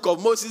 7th book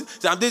of Moses,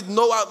 Psalm 8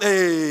 Noah.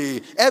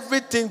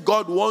 Everything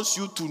God wants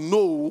you to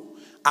know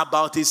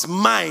about his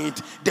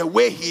mind, the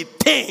way he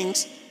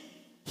thinks,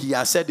 he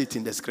has said it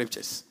in the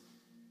scriptures.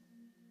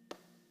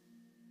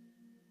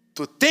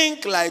 To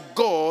think like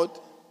God,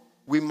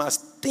 we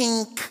must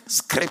think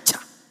scripture.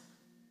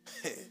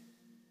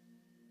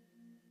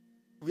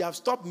 We have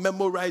stopped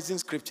memorizing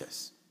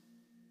scriptures.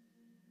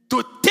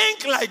 To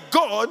think like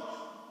God,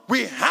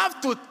 we have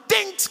to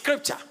think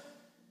scripture.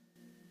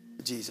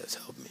 Jesus,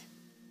 help me.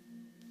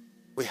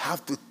 We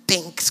have to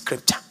think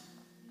scripture.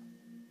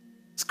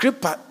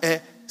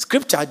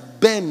 Scripture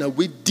ben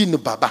with din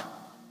baba.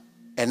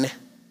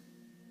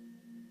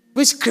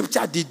 Which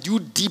scripture did you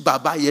di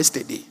baba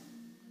yesterday?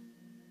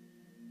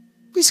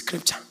 Which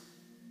scripture?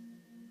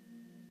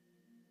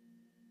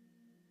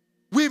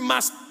 We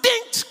must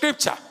think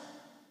scripture.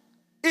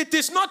 It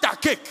is not a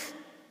cake.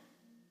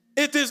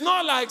 It is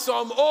not like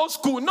some old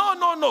school.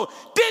 No.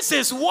 This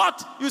is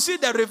what, you see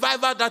the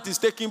revival that is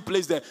taking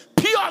place there.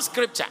 Pure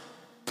scripture.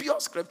 Pure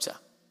scripture.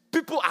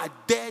 People are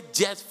there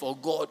just for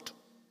God.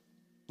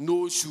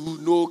 No shoe,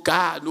 no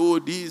car, no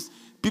this.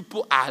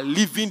 People are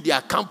leaving their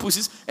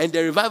campuses and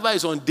the revival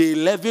is on day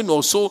 11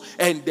 or so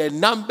and the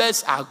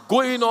numbers are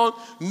going on.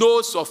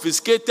 No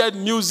sophisticated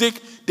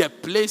music. The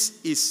place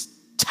is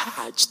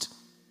charged.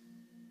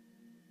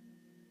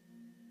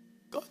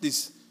 God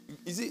is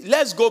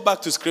let's go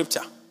back to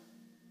scripture.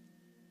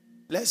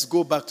 Let's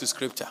go back to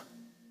scripture.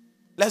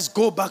 Let's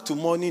go back to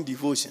morning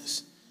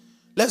devotions.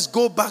 Let's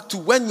go back to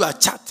when you are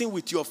chatting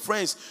with your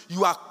friends,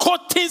 you are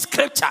quoting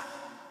scripture.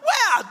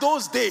 Where are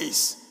those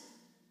days?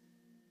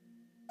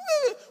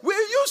 We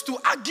used to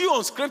argue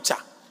on scripture.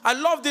 I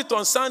loved it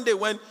on Sunday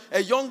when a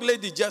young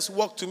lady just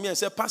walked to me and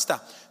said, Pastor,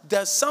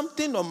 there's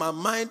something on my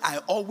mind I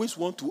always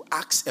want to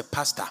ask a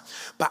pastor,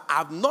 but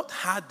I've not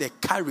had the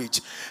courage,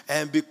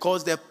 and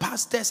because the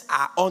pastors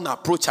are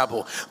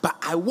unapproachable, but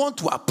I want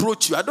to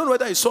approach you. I don't know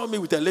whether you saw me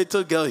with a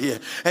little girl here,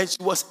 and she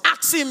was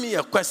asking me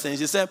a question.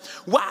 She said,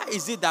 why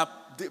is it that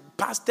the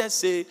pastors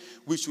say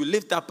we should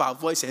lift up our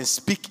voice and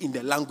speak in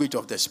the language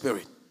of the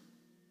Spirit?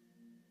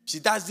 She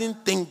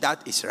doesn't think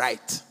that is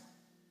right.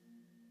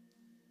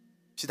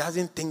 She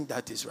doesn't think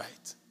that is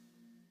right.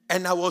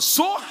 And I was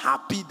so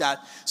happy that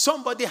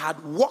somebody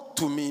had walked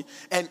to me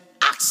and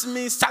asked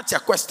me such a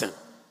question.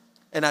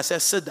 And I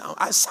said, sit down.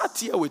 I sat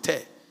here with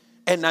her.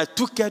 And I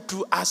took her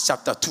through Acts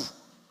chapter 2.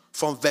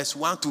 From verse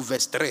 1 to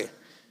verse 3.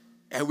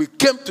 And we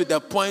came to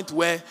the point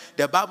where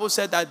the Bible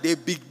said that they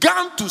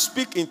began to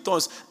speak in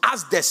tongues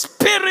as the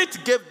Spirit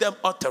gave them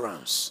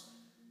utterance.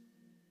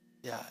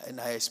 Yeah,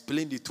 and I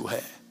explained it to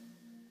her.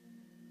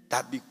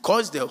 That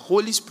because the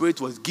Holy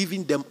Spirit was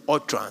giving them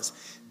utterance,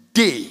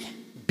 they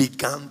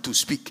began to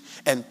speak.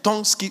 And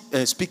tongue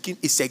speaking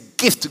is a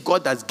gift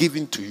God has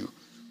given to you.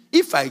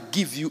 If I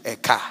give you a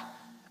car,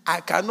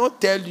 I cannot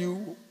tell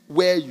you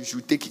where you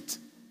should take it.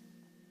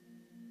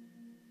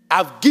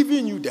 I've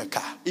given you the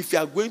car. If you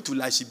are going to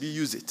Lashibi,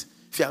 use it.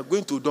 If you are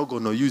going to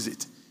Dogono, use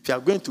it. If you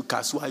are going to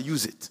Kasua,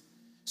 use it.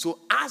 So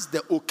as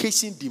the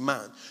occasion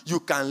demands,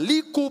 you can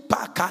liko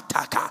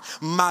pakataka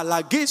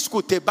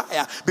malagesko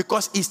tebaya,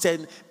 because it's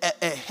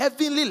a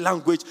heavenly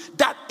language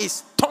that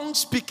is tongue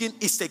speaking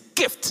is a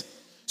gift.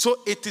 So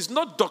it is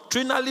not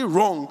doctrinally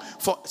wrong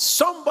for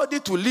somebody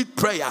to lead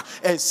prayer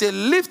and say,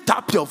 lift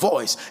up your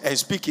voice and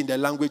speak in the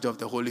language of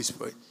the Holy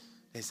Spirit.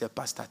 They say,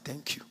 Pastor,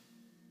 thank you.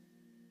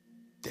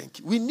 Thank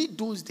you. We need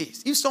those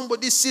days. If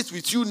somebody sits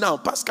with you now,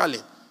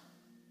 Pascaline,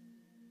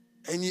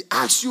 and he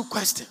asks you a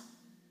question,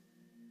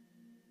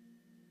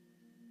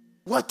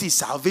 what is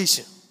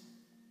salvation?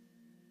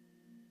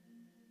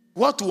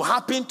 What will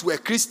happen to a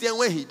Christian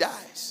when he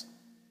dies?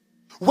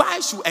 Why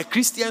should a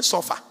Christian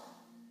suffer?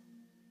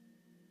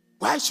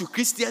 Why should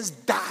Christians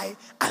die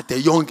at a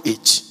young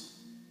age?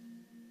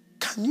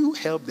 Can you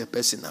help the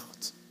person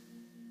out?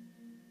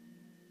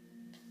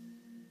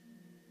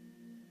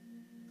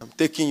 I'm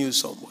taking you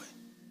somewhere.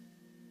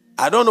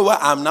 I don't know why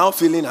I'm now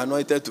feeling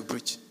anointed to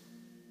preach,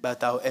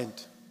 but I'll end.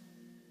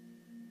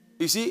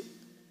 You see,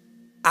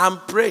 I'm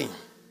praying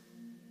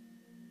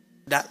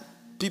that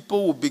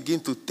people will begin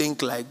to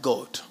think like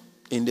God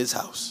in this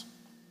house.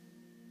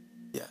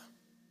 Yeah.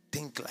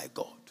 Think like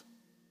God.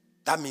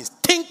 That means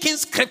thinking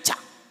scripture.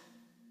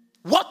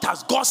 What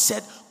has God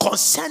said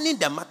concerning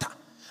the matter?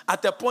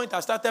 At a point,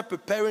 I started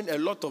preparing a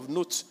lot of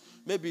notes.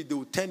 Maybe they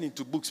will turn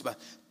into books, but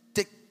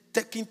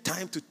taking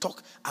time to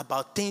talk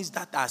about things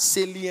that are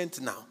salient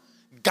now.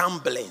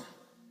 Gambling.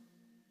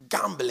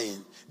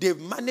 They've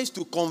managed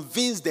to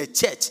convince the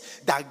church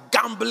that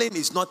gambling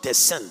is not a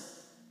sin.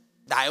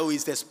 That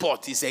it's a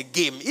sport, it's a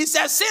game. It's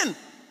a sin.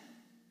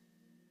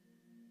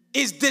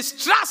 It's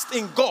distrust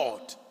in God.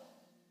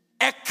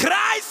 A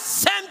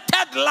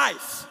Christ-centered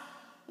life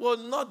will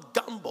not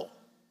gamble.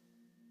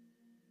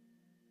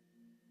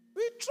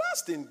 We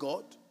trust in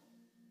God.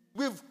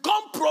 We've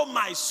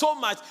compromised so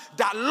much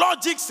that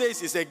logic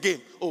says it's a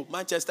game. Oh,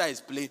 Manchester is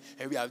playing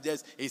and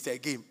it's a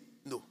game.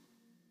 No.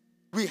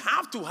 We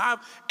have to have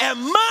a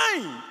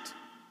mind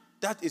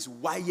that is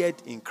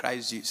wired in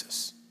Christ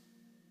Jesus.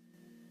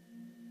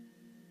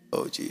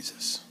 Oh,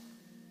 Jesus.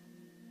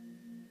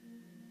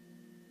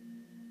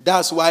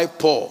 That's why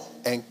Paul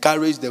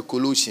encouraged the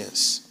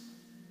Colossians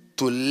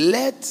to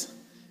let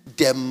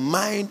the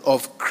mind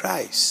of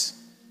Christ,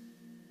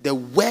 the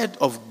word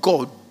of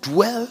God,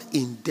 dwell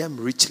in them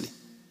richly.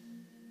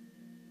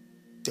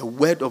 The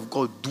word of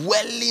God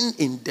dwelling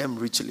in them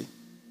richly.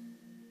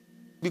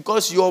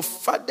 Because your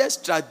father's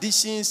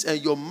traditions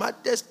and your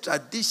mother's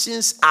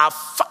traditions are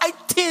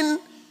fighting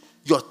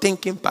your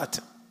thinking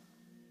pattern.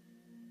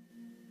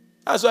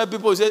 That's why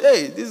people say,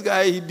 hey, this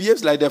guy, he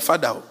behaves like the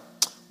father.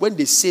 When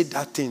they say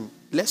that thing,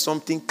 let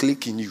something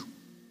click in you.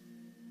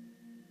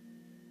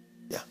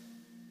 Yeah.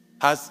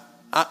 I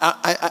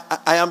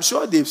am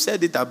sure they've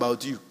said it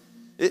about you.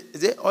 You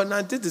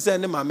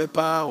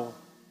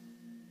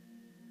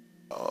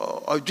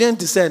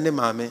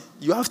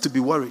have to be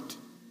worried.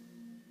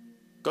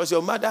 Because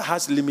your mother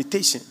has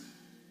limitation.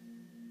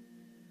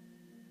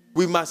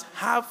 We must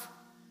have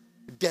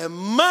the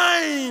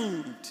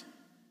mind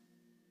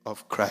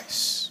of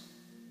Christ.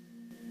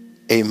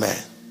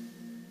 Amen.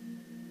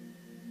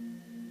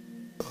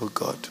 Oh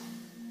God.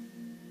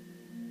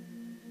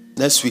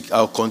 Next week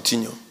I'll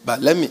continue.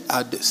 But let me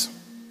add this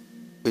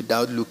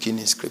without looking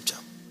in scripture.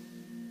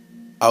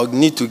 I'll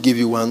need to give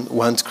you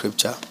one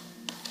scripture.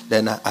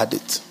 Then I add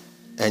it.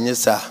 And yes,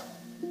 sir,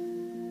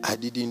 I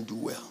didn't do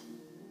well.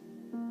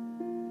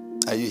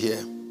 Are you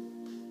here?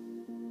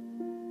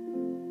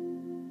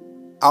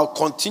 I'll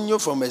continue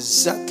from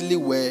exactly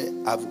where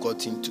I've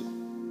gotten to.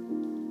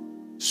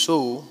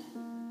 So,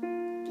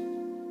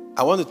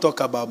 I want to talk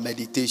about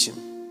meditation.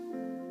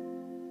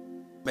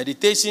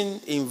 Meditation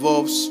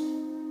involves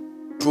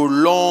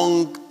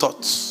prolonged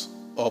thoughts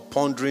or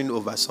pondering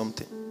over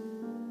something.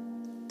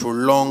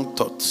 Prolonged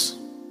thoughts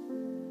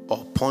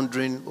or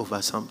pondering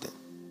over something.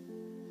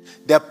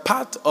 The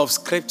part of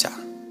scripture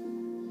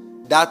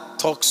that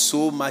talks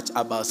so much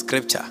about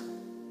scripture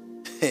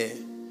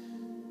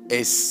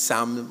is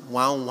Psalm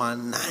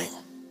 119.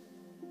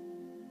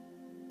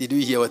 Did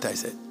you hear what I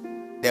said?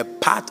 The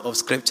part of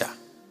scripture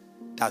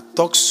that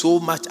talks so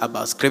much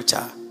about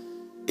scripture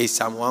is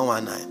Psalm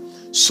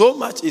 119. So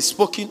much is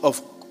spoken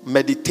of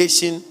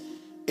meditation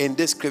in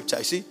this scripture.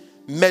 You see,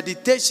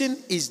 meditation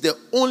is the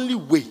only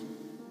way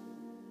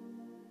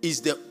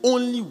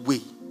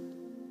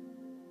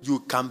you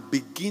can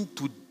begin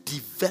to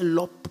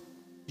develop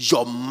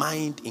your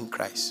mind in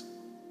Christ.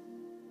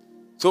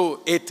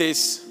 So it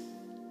is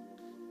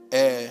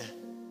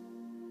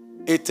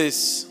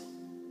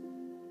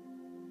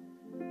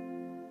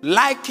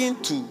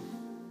likened to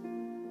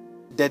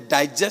the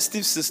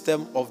digestive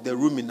system of the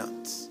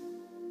ruminant.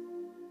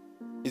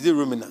 Is it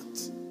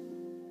ruminant?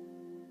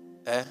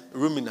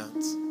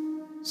 Ruminant.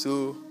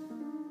 So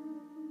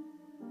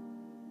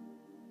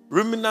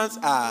ruminants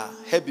are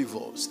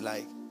herbivores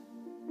like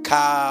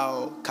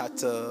cow,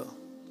 cattle,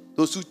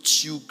 those who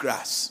chew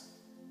grass.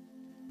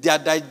 Their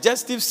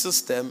digestive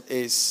system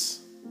is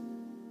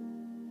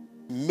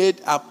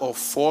made up of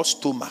 4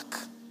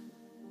 stomachs.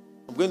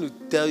 I'm going to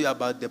tell you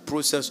about the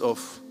process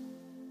of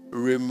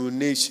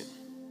rumination,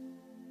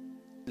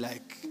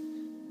 like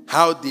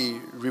how they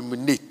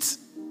ruminate.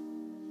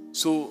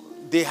 So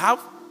they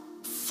have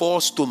 4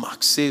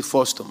 stomachs. Say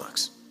 4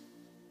 stomachs.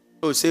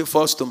 Oh, say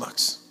 4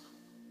 stomachs.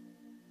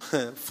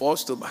 4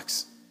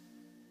 stomachs.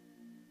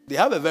 They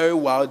have a very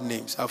wild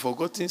names. I've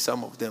forgotten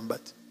some of them,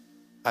 but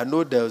I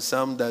know there's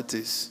some that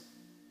is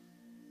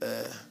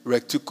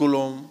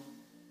reticulum,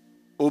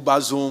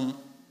 obasum,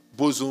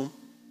 bosum,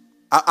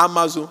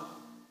 amasum,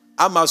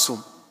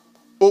 omasum,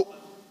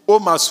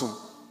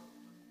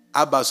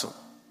 abasum,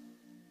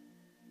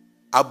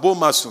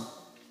 abomasum,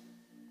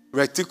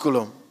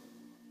 reticulum,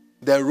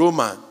 the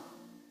rumen.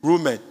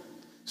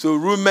 So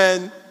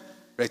rumen,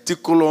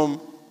 reticulum,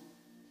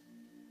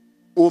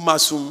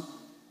 omasum,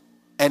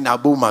 and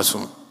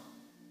abomasum.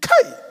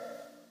 Kai!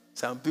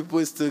 Some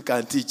people still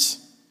can teach.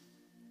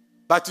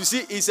 But you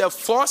see, it's a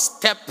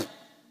 4-step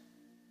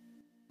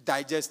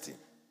digesting.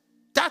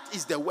 That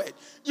is the word.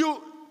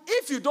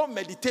 If you don't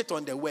meditate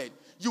on the word,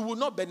 you will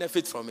not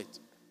benefit from it.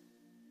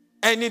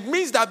 And it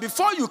means that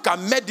before you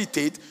can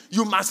meditate,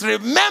 you must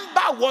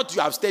remember what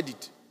you have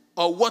studied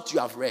or what you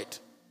have read.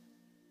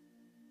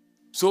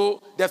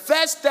 So the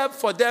first step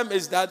for them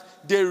is that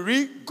they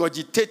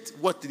regurgitate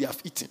what they have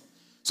eaten.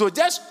 So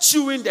just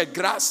chewing the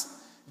grass,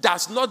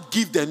 does not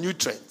give the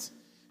nutrient,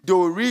 they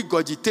will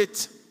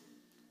regurgitate,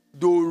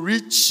 they will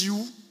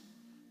re-chew,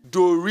 they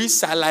will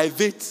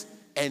re-salivate,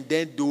 and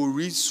then they will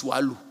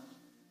re-swallow.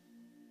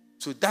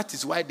 So that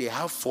is why they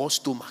have 4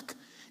 stomachs.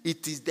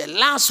 It is the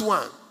last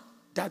one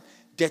that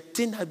the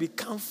thing has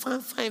become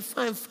fine.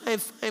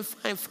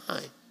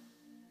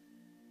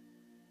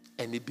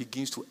 And it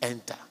begins to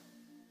enter.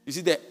 You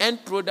see, the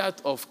end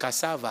product of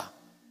cassava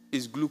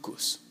is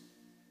glucose.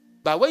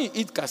 But when you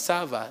eat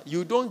cassava,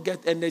 you don't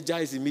get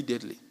energized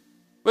immediately.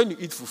 When you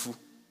eat fufu,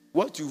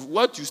 what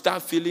you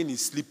start feeling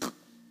is sleep.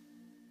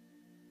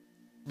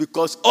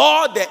 Because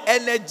all the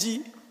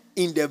energy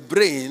in the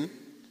brain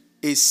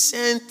is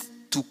sent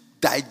to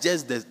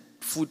digest the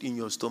food in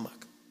your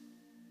stomach.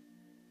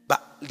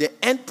 But the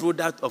end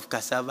product of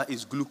cassava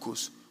is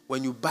glucose.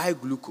 When you buy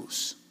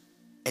glucose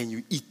and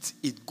you eat,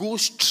 it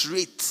goes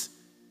straight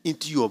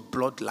into your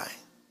bloodline.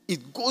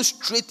 It goes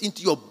straight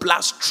into your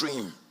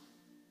bloodstream.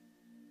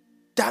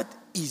 That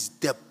is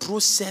the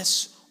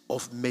process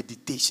of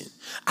meditation.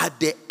 At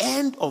the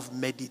end of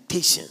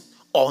meditation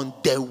on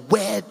the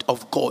word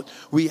of God,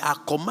 we are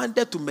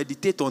commanded to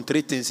meditate on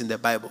 3 things in the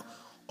Bible.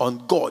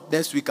 On God.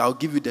 Next week I'll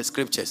give you the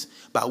scriptures.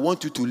 But I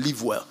want you to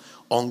live well.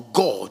 On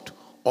God,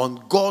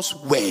 on God's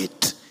word,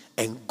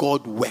 and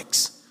God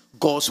works.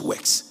 God's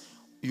works.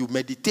 You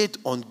meditate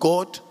on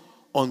God,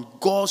 on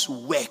God's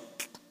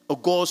work, or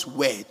God's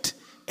word,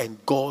 and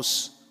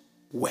God's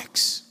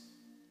works.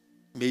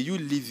 May you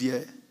live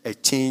here a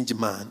changed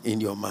man in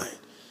your mind.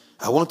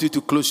 I want you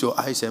to close your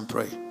eyes and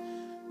pray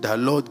that,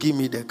 Lord, give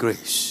me the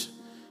grace.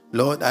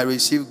 Lord, I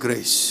receive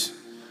grace.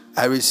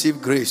 I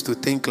receive grace to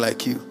think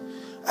like you.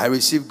 I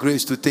receive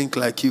grace to think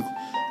like you.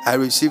 I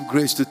receive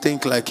grace to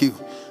think like you.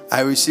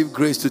 I receive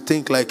grace to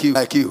think like you.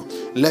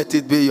 Let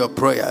it be your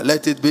prayer.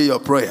 Let it be your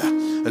prayer.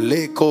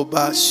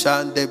 Lekoba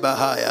shande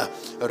bahaya.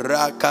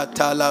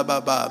 Rakatala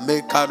baba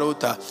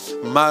mekarota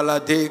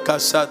malade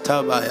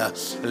kasatabaya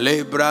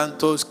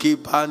lebrantos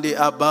kipandi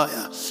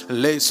abaya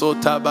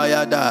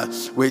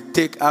lesotabayada. We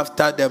take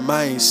after the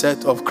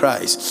mindset of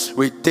Christ.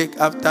 We take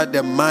after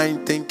the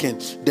mind thinking,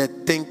 the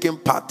thinking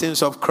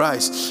patterns of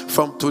Christ.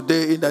 From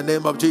today, in the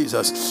name of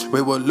Jesus,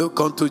 we will look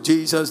unto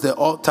Jesus, the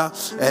author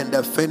and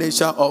the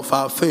finisher of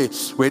our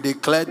faith. We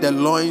declare the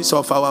loins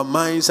of our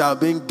minds are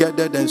being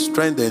gathered and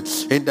strengthened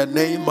in the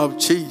name of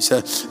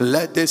Jesus.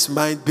 Let this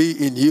mind be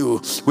in you,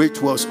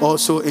 which was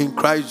also in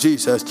Christ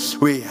Jesus.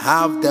 We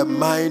have the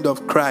mind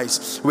of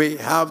Christ. We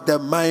have the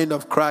mind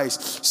of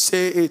Christ.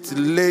 Say it,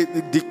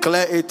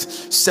 declare it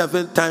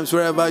 7 times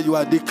wherever you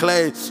are.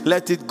 Declare it.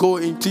 Let it go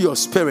into your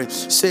spirit.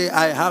 Say,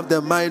 I have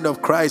the mind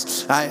of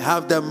Christ. I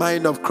have the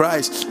mind of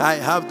Christ. I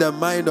have the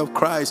mind of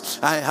Christ.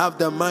 I have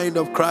the mind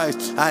of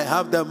Christ. I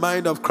have the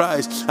mind of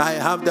Christ. I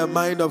have the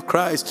mind of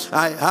Christ.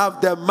 I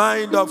have the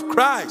mind of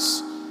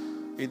Christ.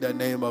 In the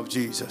name of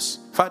Jesus.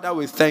 Father,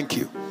 we thank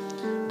you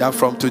that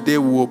from today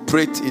we will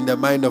operate in the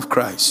mind of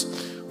Christ.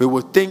 We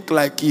will think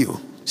like you,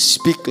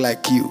 speak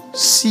like you,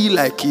 see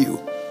like you.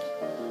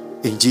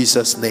 In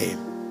Jesus' name,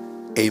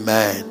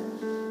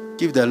 amen.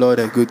 Give the Lord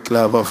a good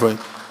clap offering.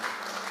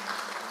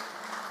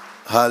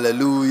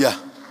 Hallelujah.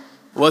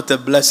 What a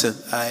blessing.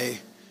 I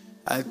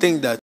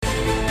think that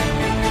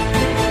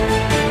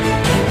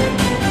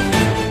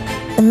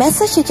the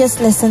message you just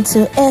listened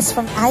to is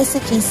from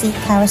ICGC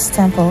Charis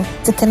Temple.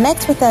 To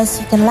connect with us,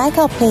 you can like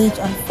our page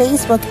on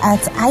Facebook at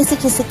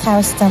ICGC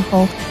Charis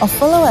Temple or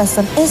follow us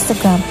on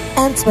Instagram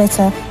and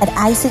Twitter at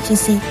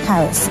ICGC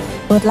Charis.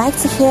 We would like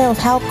to hear of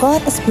how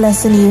God is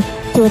blessing you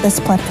through this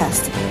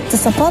podcast. To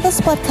support this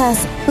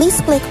podcast,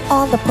 please click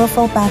on the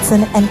profile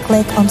button and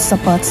click on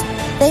support.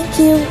 Thank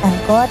you,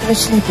 and God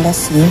richly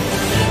bless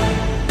you.